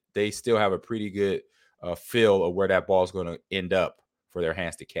catch it, they still have a pretty good feel of where that ball is going to end up for their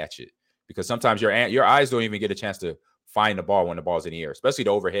hands to catch it. Because sometimes your eyes don't even get a chance to find the ball when the ball's in the air, especially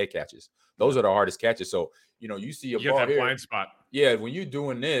the overhead catches. Those are the hardest catches. So, you see a ball have that here. blind spot. Yeah, when you're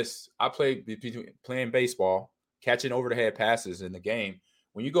doing this, I playing baseball, catching over the head passes in the game.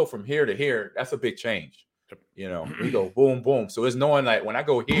 When you go from here to here, that's a big change. We go boom, boom. So it's knowing, like, when I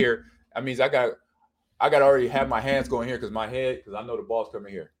go here, that means I got to already have my hands going here because I know the ball's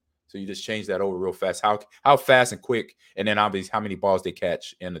coming here. So you just change that over real fast. How fast and quick, and then obviously how many balls they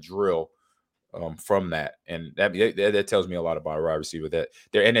catch in the drill from that. And that tells me a lot about a wide receiver, that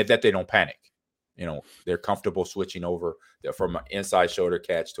they don't panic. They're comfortable switching over from an inside shoulder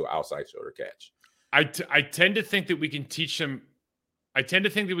catch to an outside shoulder catch. I tend to think that we can teach them. I tend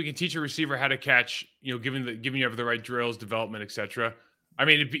to think that we can teach a receiver how to catch, given you have the right drills, development, etc.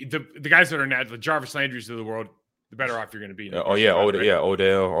 The guys that are the Jarvis Landrys of the world, the better off you're going to be. Odell,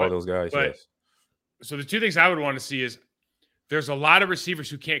 all those guys. Yes. So the two things I would want to see is, there's a lot of receivers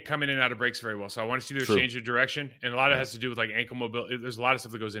who can't come in and out of breaks very well. So I want to see their change of direction, and a lot of it has to do with like ankle mobility. There's a lot of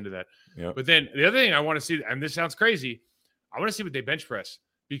stuff that goes into that. Yep. But then the other thing I want to see, and this sounds crazy, I want to see what they bench press,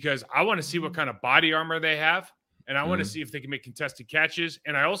 because I want to see what kind of body armor they have. And I want to see if they can make contested catches.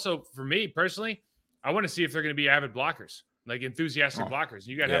 And I also, for me personally, I want to see if they're going to be avid blockers, like enthusiastic blockers.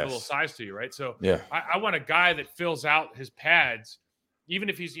 You got to have a little size to you, right? So I want a guy that fills out his pads, even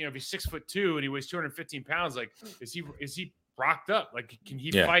if he's, if he's 6'2" and he weighs 215 pounds. Like, is he rocked up? Like, can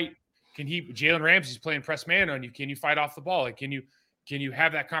he fight? Jalen Ramsey's playing press man on you. Can you fight off the ball? Like, can you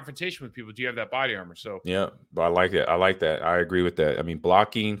have that confrontation with people? Do you have that body armor? So but I like it. I like that. I agree with that.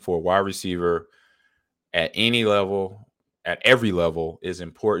 Blocking for a wide receiver at any level, at every level, is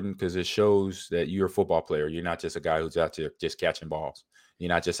important, because it shows that you're a football player. You're not just a guy who's out there just catching balls. You're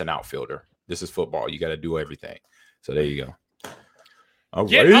not just an outfielder. This is football. You got to do everything. So there you go. All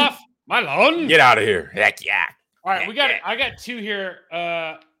Get right. off my lawn. Get out of here. Heck yeah. All right, I got 2 here.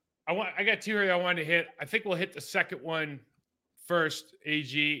 I got 2 here that I wanted to hit. I think we'll hit the second one first,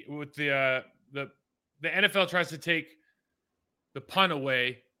 AG, with the NFL tries to take the pun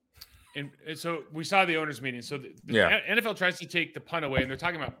away and so we saw the owners meeting. So the NFL tries to take the punt away, and they're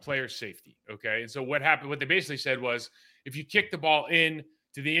talking about player safety. Okay, and so what happened? What they basically said was, if you kick the ball in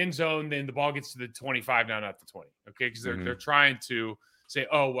to the end zone, then the ball gets to the 25 now, not the 20. Okay, because they're trying to say,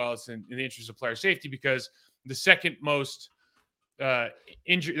 oh well, it's in the interest of player safety, because the second most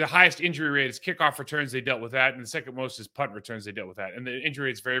injury, the highest injury rate is kickoff returns. They dealt with that, and the second most is punt returns. They dealt with that, and the injury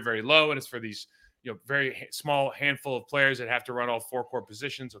rate is very, very low, and it's for these very small handful of players that have to run all 4 core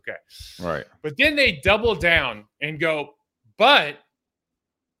positions. Okay, right. But then they double down and go, but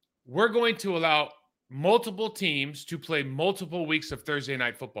we're going to allow multiple teams to play multiple weeks of Thursday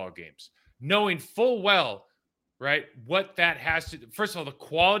night football games, knowing full well, right, what that has to. First of all, the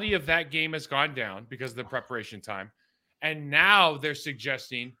quality of that game has gone down because of the preparation time. And now they're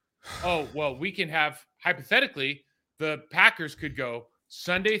suggesting, oh, well, we can have, hypothetically, the Packers could go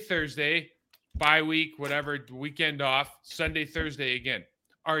Sunday, Thursday, bye week, whatever, weekend off, Sunday, Thursday again.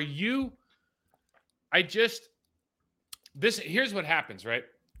 Here's what happens, right?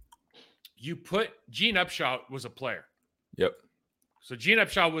 You put Gene Upshaw was a player. Yep. So Gene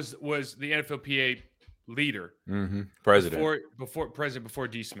Upshaw was the NFLPA leader. President. Before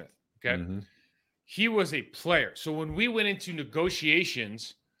D. Smith. Okay. He was a player. So when we went into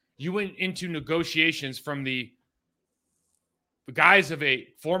negotiations, you went into negotiations from the guise of a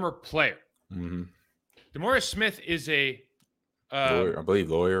former player. DeMaurice Smith is a lawyer, I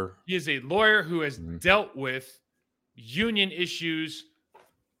believe lawyer. He is a lawyer who has dealt with union issues,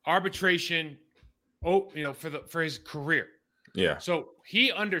 arbitration, for his career. Yeah. So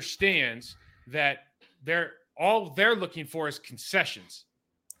he understands that they're looking for is concessions.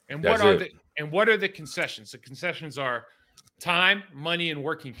 And what are the concessions? The concessions are time, money, and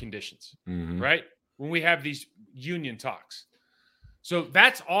working conditions, right? When we have these union talks. So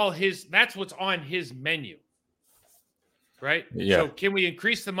that's what's on his menu, right? Yeah. So can we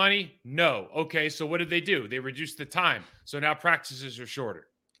increase the money? No. Okay, so what did they do? They reduced the time. So now practices are shorter.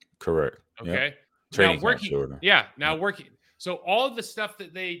 Correct. Okay. Yep. Training's now working shorter. Yeah, now working. So all of the stuff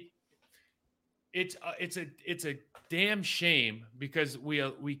that it's a damn shame, because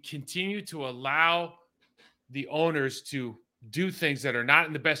we continue to allow the owners to do things that are not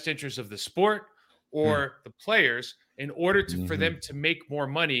in the best interest of the sport or the players in order for them to make more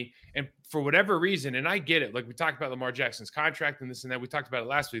money. And for whatever reason, and I get it, like we talked about Lamar Jackson's contract and this and that, we talked about it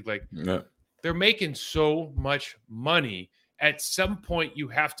last week, like they're making so much money. At some point you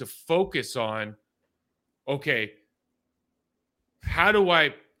have to focus on, okay, how do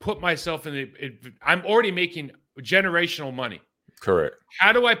I put myself I'm already making generational money. Correct.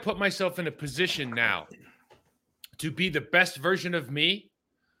 How do I put myself in a position now to be the best version of me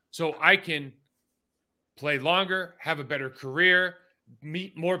so I can play longer, have a better career,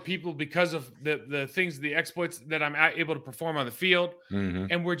 meet more people because of the things, the exploits that I'm able to perform on the field.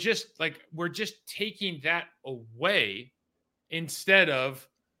 And we're just taking that away instead of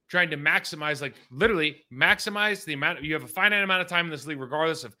trying to maximize, like literally maximize the amount. You have a finite amount of time in this league,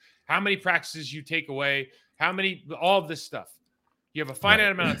 regardless of how many practices you take away, all of this stuff. You have a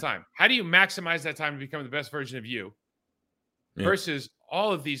finite amount of time. How do you maximize that time to become the best version of you versus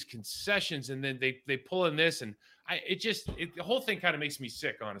all of these concessions? And then they pull in this, and the whole thing kind of makes me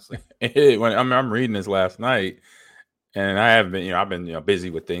sick, honestly. When I'm reading this last night, and I haven't been, I've been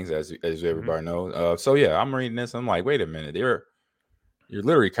busy with things as everybody knows. So yeah, I'm reading this. I'm like, wait a minute, you're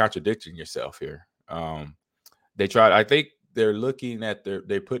literally contradicting yourself here. I think they're looking at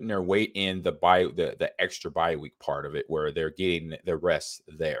they're putting their weight in the extra bye week part of it, where they're getting the rest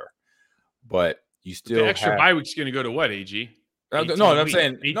there. But you still the extra bye week's going to go to what, AG? No, I'm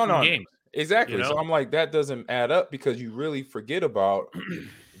saying no, games, exactly. So I'm like, that doesn't add up, because you really forget about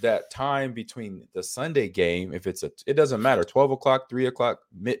that time between the Sunday game. If it doesn't matter, 12 o'clock, 3 o'clock,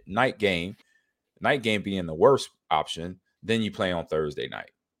 midnight game, night game being the worst option. Then you play on Thursday night.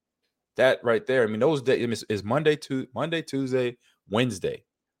 That right there, I mean, those days is Monday, Tuesday, Wednesday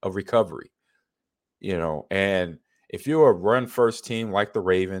of recovery. And if you're a run first team like the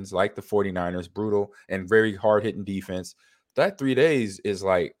Ravens, like the 49ers, brutal and very hard hitting defense, that 3 days is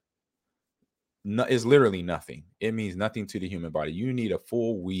literally nothing. It means nothing to the human body. You need a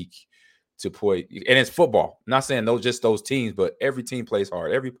full week to play, and it's football. I'm not saying those teams, but every team plays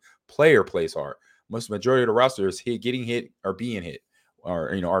hard. Every player plays hard. Majority of the roster is getting hit or being hit,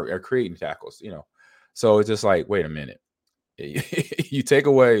 or are creating tackles. So it's just like, wait a minute. You take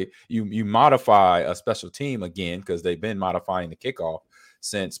away, you modify a special team again, because they've been modifying the kickoff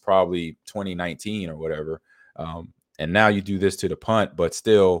since probably 2019 or whatever. And now you do this to the punt, but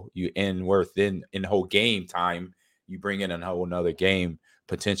still you in the whole game time, you bring in a whole another game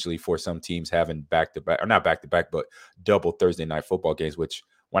potentially for some teams having back-to-back, or not back-to-back, but double Thursday night football games, which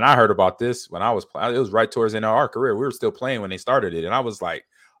when I heard about this, when I was playing, it was right towards the end of our career. We were still playing when they started it. And I was like,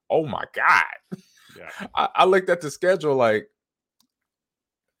 oh my God. Yeah. I looked at the schedule like,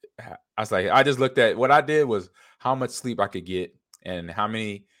 I was like, I just looked at what I did was how much sleep I could get and how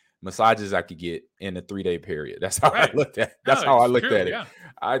many massages I could get in a 3-day period. That's how I looked at it. That's how I looked at it. Yeah.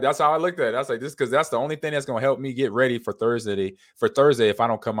 That's how I looked at it. I was like, this because that's the only thing that's gonna help me get ready for Thursday. For Thursday, if I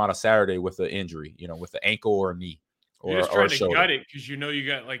don't come out on Saturday with an injury, with the ankle or knee. You're just trying to gut it because you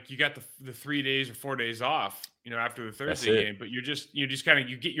got the 3 days or 4 days off, after the Thursday game. But you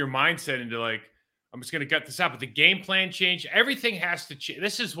get your mindset into like, I'm just going to gut this out. But the game plan change. Everything has to change.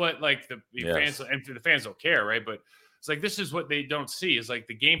 This is what like the fans and the fans don't care, right? But it's like this is what they don't see is like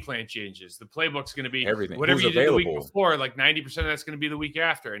the game plan changes. The playbook's going to be everything. Whatever you did the week before, like 90% of that's going to be the week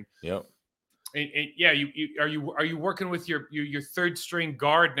after. And yep. And yeah, are you working with your third string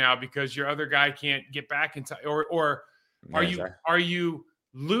guard now because your other guy can't get back in time, or are you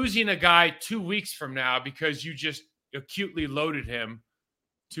losing a guy 2 weeks from now because you just acutely loaded him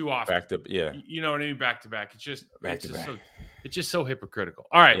too often? Back to you know what I mean, back to back. It's just it's just so hypocritical.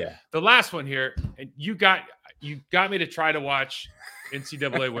 All right, the last one here, and you got me to try to watch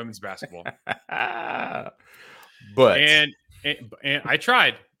NCAA women's basketball, but and I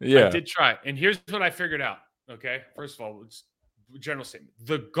tried. Yeah, I did try. And here's what I figured out. Okay, first of all, it's general statement: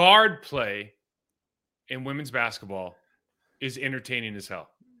 the guard play in women's basketball is entertaining as hell.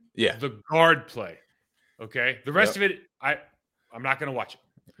 Yeah, the guard play. Okay, the rest of it, I'm not going to watch it.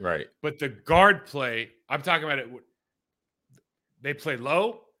 Right, but the guard play, I'm talking about it. They play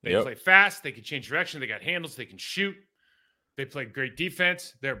low. They play fast. They can change direction. They got handles. They can shoot. They play great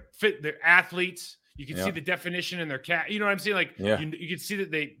defense. They're fit. They're athletes. You can see the definition in their cat. You know what I'm saying? Like you can see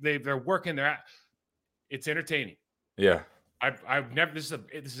that they're working. It's entertaining. Yeah, I've never. This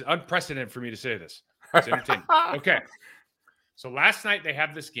is unprecedented for me to say this. It's entertaining. Okay. So last night they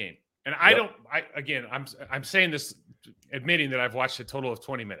have this game, and I'm saying this, admitting that I've watched a total of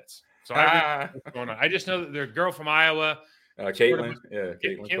 20 minutes. So I don't know what's going on. I just know that their girl from Iowa,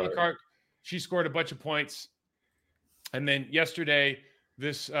 Caitlin Clark, she scored a bunch of points, and then yesterday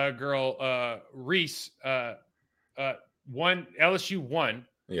this girl Reese won. LSU won.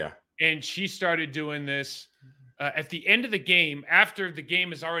 Yeah, and she started doing this at the end of the game after the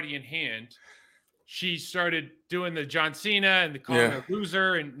game is already in hand. She started doing the John Cena and the calling her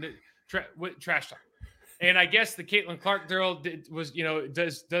loser and trash talk. And I guess the Caitlin Clark girl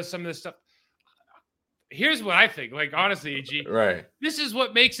does some of this stuff. Here's what I think. Like, honestly, AG, right? This is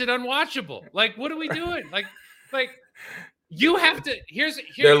what makes it unwatchable. Like, what are we doing? Like you have to.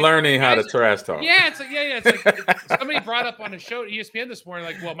 They're learning how to trash talk. Yeah, it's like It's like somebody brought up on a show at ESPN this morning.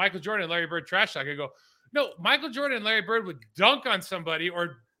 Like, well, Michael Jordan and Larry Bird trash talk. I go, no, Michael Jordan and Larry Bird would dunk on somebody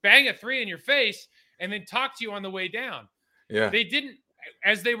or bang a three in your face and then talk to you on the way down. Yeah. They didn't,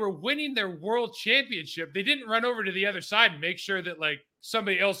 as they were winning their world championship, they didn't run over to the other side and make sure that like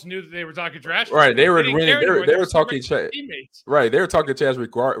somebody else knew that they were talking trash. Right. They were winning. They were talking trash. Right. They were talking trash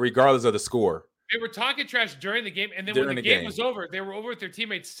regardless of the score. They were talking trash during the game. And then when the game was over, they were over with their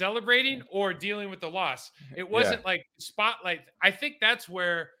teammates celebrating or dealing with the loss. It wasn't like spotlight. I think that's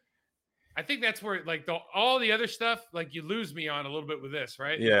where like all the other stuff, like you lose me on a little bit with this,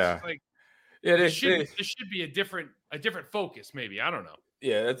 right? Yeah. It's like, this should be a different focus, maybe. I don't know.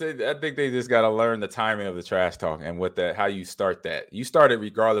 Yeah, I think they just got to learn the timing of the trash talk and how you start that. You start it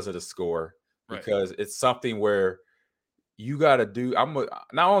regardless of the score because it's something where you got to do.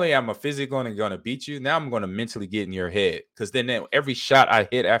 Not only am I physically going to beat you, now I'm going to mentally get in your head because then every shot I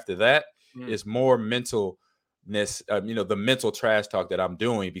hit after that is more mentalness. The mental trash talk that I'm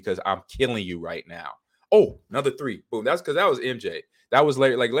doing because I'm killing you right now. Oh, another three. Boom. That's because that was MJ. That was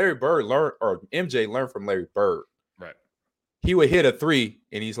Larry Bird learned, or MJ learned from Larry Bird. Right. He would hit a three,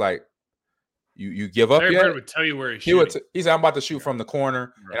 and he's like, "You give up?" Larry Bird would tell you where he's shooting. He said, "I'm about to shoot from the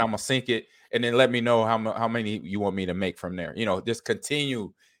corner, and I'm gonna sink it, and then let me know how many you want me to make from there. Just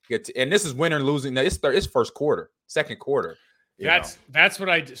continue. And this is winning, losing. Now it's first quarter, second quarter. That's what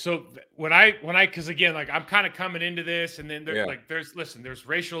I do. So when I because again, like I'm kind of coming into this, and then there's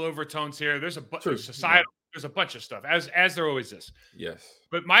racial overtones here. There's societal. There's a bunch of stuff as there always is. Yes.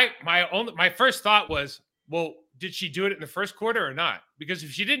 But my first thought was, well, did she do it in the first quarter or not? Because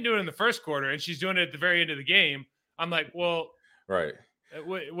if she didn't do it in the first quarter and she's doing it at the very end of the game, I'm like, well, right.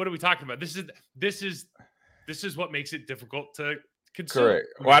 What are we talking about? This is what makes it difficult to consume. Correct.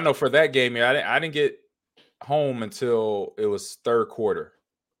 Well, I know for that game, I didn't get home until it was third quarter.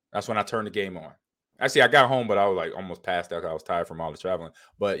 That's when I turned the game on. Actually, I got home, but I was like almost passed out because I was tired from all the traveling.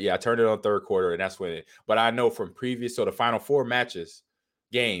 But yeah, I turned it on third quarter, and that's when but I know from previous, so the final four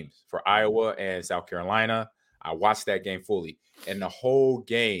games for Iowa and South Carolina, I watched that game fully, and the whole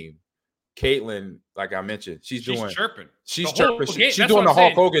game, Caitlin, like I mentioned, she's chirping. She's chirping. She's That's doing the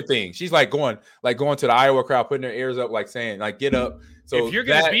Hulk Hogan thing. She's like going to the Iowa crowd, putting her ears up, like saying, like, get up. So if you're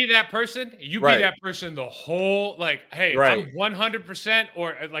gonna be that person, be that person the whole, like, hey, I'm 100%,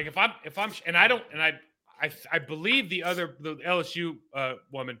 or like if I'm and I believe the LSU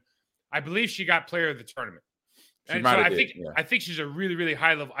woman, I believe she got player of the tournament. And so I think she's a really, really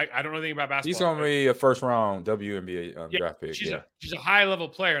high level. I don't know anything about basketball. She's going to be a first round WNBA draft pick. She's a high level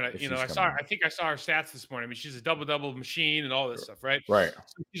player, and I saw her stats this morning. I mean, she's a double machine and all this stuff, right? Right.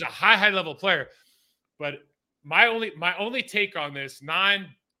 So she's a high level player. But my only take on this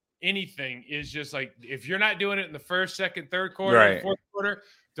anything is just like, if you're not doing it in the first, second, third quarter, fourth quarter,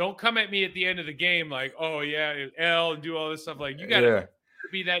 don't come at me at the end of the game like, oh yeah, L, and do all this stuff. Like, you gotta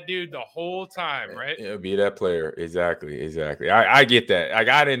be that dude the whole time, right? It'll be that player. Exactly. I get that. Like,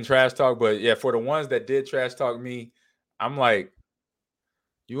 I didn't trash talk, but yeah, for the ones that did trash talk me, I'm like,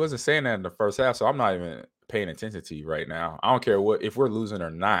 you wasn't saying that in the first half, so I'm not even paying attention to you right now. I don't care if we're losing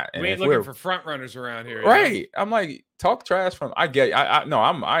or not. And we ain't looking for front runners around here, right? I'm like, talk trash from. I get. I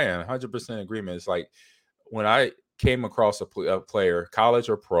am 100% agreement. It's like when I came across a player, college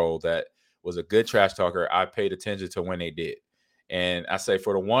or pro, that was a good trash talker, I paid attention to when they did. And I say,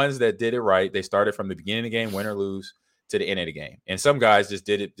 for the ones that did it right, they started from the beginning of the game, win or lose, to the end of the game. And some guys just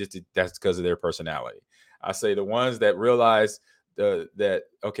did it that's because of their personality. I say the ones that realized that,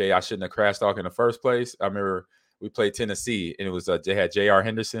 okay, I shouldn't have crash talk in the first place. I remember we played Tennessee, and it was they had J.R.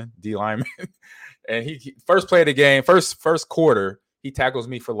 Henderson, D lineman, and he first play of the game, first quarter, he tackles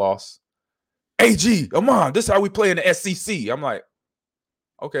me for loss. AG, come on, this is how we play in the SEC. I'm like,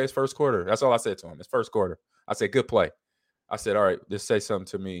 okay, it's first quarter. That's all I said to him. It's first quarter. I said, good play. I said, all right, just say something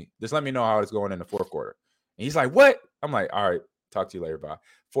to me. Just let me know how it's going in the fourth quarter. And he's like, what? I'm like, all right, talk to you later, bye.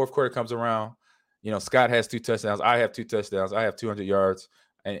 Fourth quarter comes around. Scott has 2 touchdowns. I have 2 touchdowns. I have 200 yards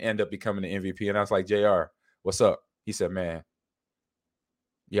and end up becoming the MVP. And I was like, JR, what's up? He said, man,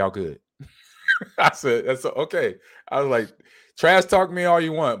 y'all good. I said, that's okay. I was like, trash talk me all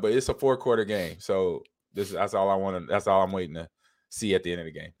you want, but it's a 4-quarter game. So that's all I want. That's all I'm waiting to see at the end of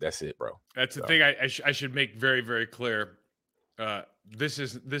the game. That's it, bro. That's the thing I should make very, very clear. This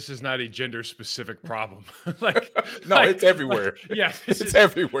is not a gender specific problem. It's everywhere. It's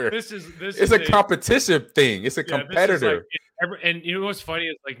everywhere. This is a competition thing. It's a competitor. And you know what's funny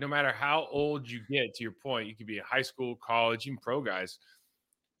is, like, no matter how old you get, to your point, you could be in high school, college, even pro guys.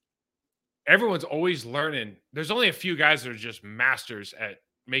 Everyone's always learning. There's only a few guys that are just masters at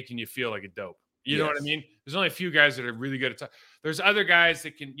making you feel like a dope. You know what I mean? There's only a few guys that are really good at There's other guys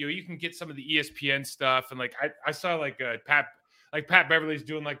that can, you can get some of the ESPN stuff. And like, I saw Pat Beverly's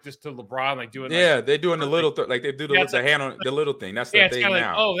doing like this to LeBron, like doing. Yeah, they're doing the little like they do the hand on the little thing. That's the thing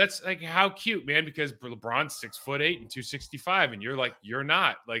now. Oh, that's like, how cute, man! Because LeBron's 6'8" and 265, and you're like, you're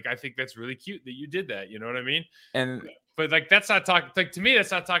not. Like, I think that's really cute that you did that. You know what I mean? But like, that's not talking. Like, to me,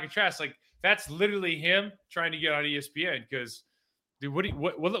 that's not talking trash. Like, that's literally him trying to get on ESPN because. Dude,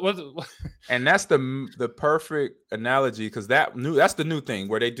 what? And that's the perfect analogy, because that's the new thing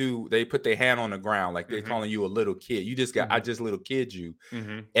where they put their hand on the ground, like they're calling you a little kid. You just got I just little kid you,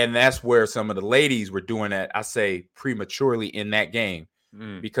 and that's where some of the ladies were doing that. I say prematurely in that game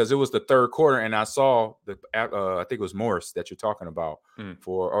because it was the third quarter, and I saw I think it was Morris that you're talking about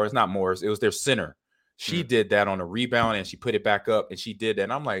or it's not Morris, it was their center. She did that on a rebound and she put it back up and she did that.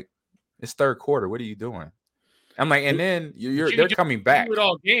 And I'm like, it's third quarter. What are you doing? I'm like, and then they're coming back. Do it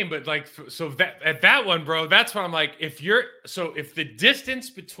all game, but like, so that at that one, bro, that's what I'm like. If the distance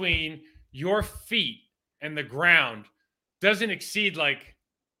between your feet and the ground doesn't exceed like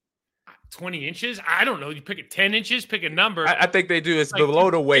 20 inches, I don't know. You pick 10 inches, pick a number. I think they do. It's like,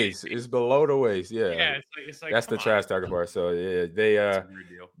 below the waist. It's below the waist. Yeah. Yeah. It's like that's the trash talking part. So yeah, they a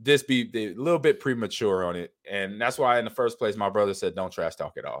little bit premature on it, and that's why in the first place my brother said don't trash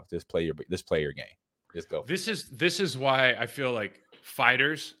talk at all. Just play your game. Just go. This is why I feel like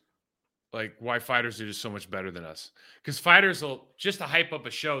fighters are just so much better than us. Because fighters will, just to hype up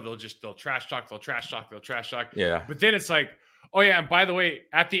a show, they'll trash talk. Yeah. But then it's like, oh yeah, and by the way,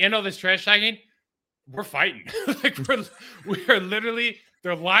 at the end of this trash talking, we're fighting. Like we are literally,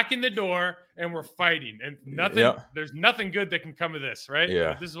 they're locking the door and we're fighting, and there's nothing good that can come of this, right?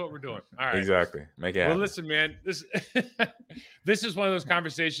 Yeah. But this is what we're doing. All right. Exactly. Make it happen. Well, listen, man, this is one of those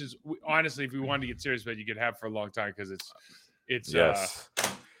conversations. Honestly, if we wanted to get serious about it, you could have for a long time, because it's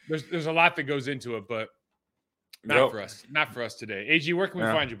there's a lot that goes into it, but not for us today. AG, where can we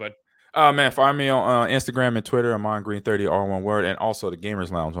find you, bud? Man, find me on Instagram and Twitter, Ahman Green 30, all one word, and also the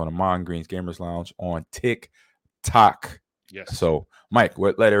Gamers Lounge on Ahman Green's Gamers Lounge on TikTok. Yes. So, Mike,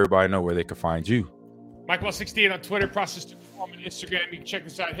 let everybody know where they can find you. MikeWell68 on Twitter, Process to Perform on Instagram. You can check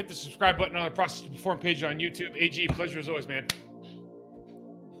this out. Hit the subscribe button on the Process to Perform page on YouTube. AG, pleasure as always, man.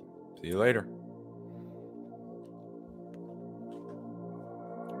 See you later.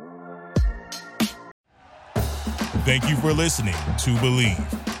 Thank you for listening to Believe.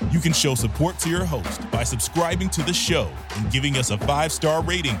 You can show support to your host by subscribing to the show and giving us a 5-star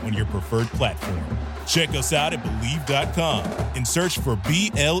rating on your preferred platform. Check us out at Believe.com and search for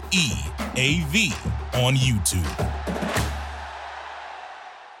BLEAV on YouTube.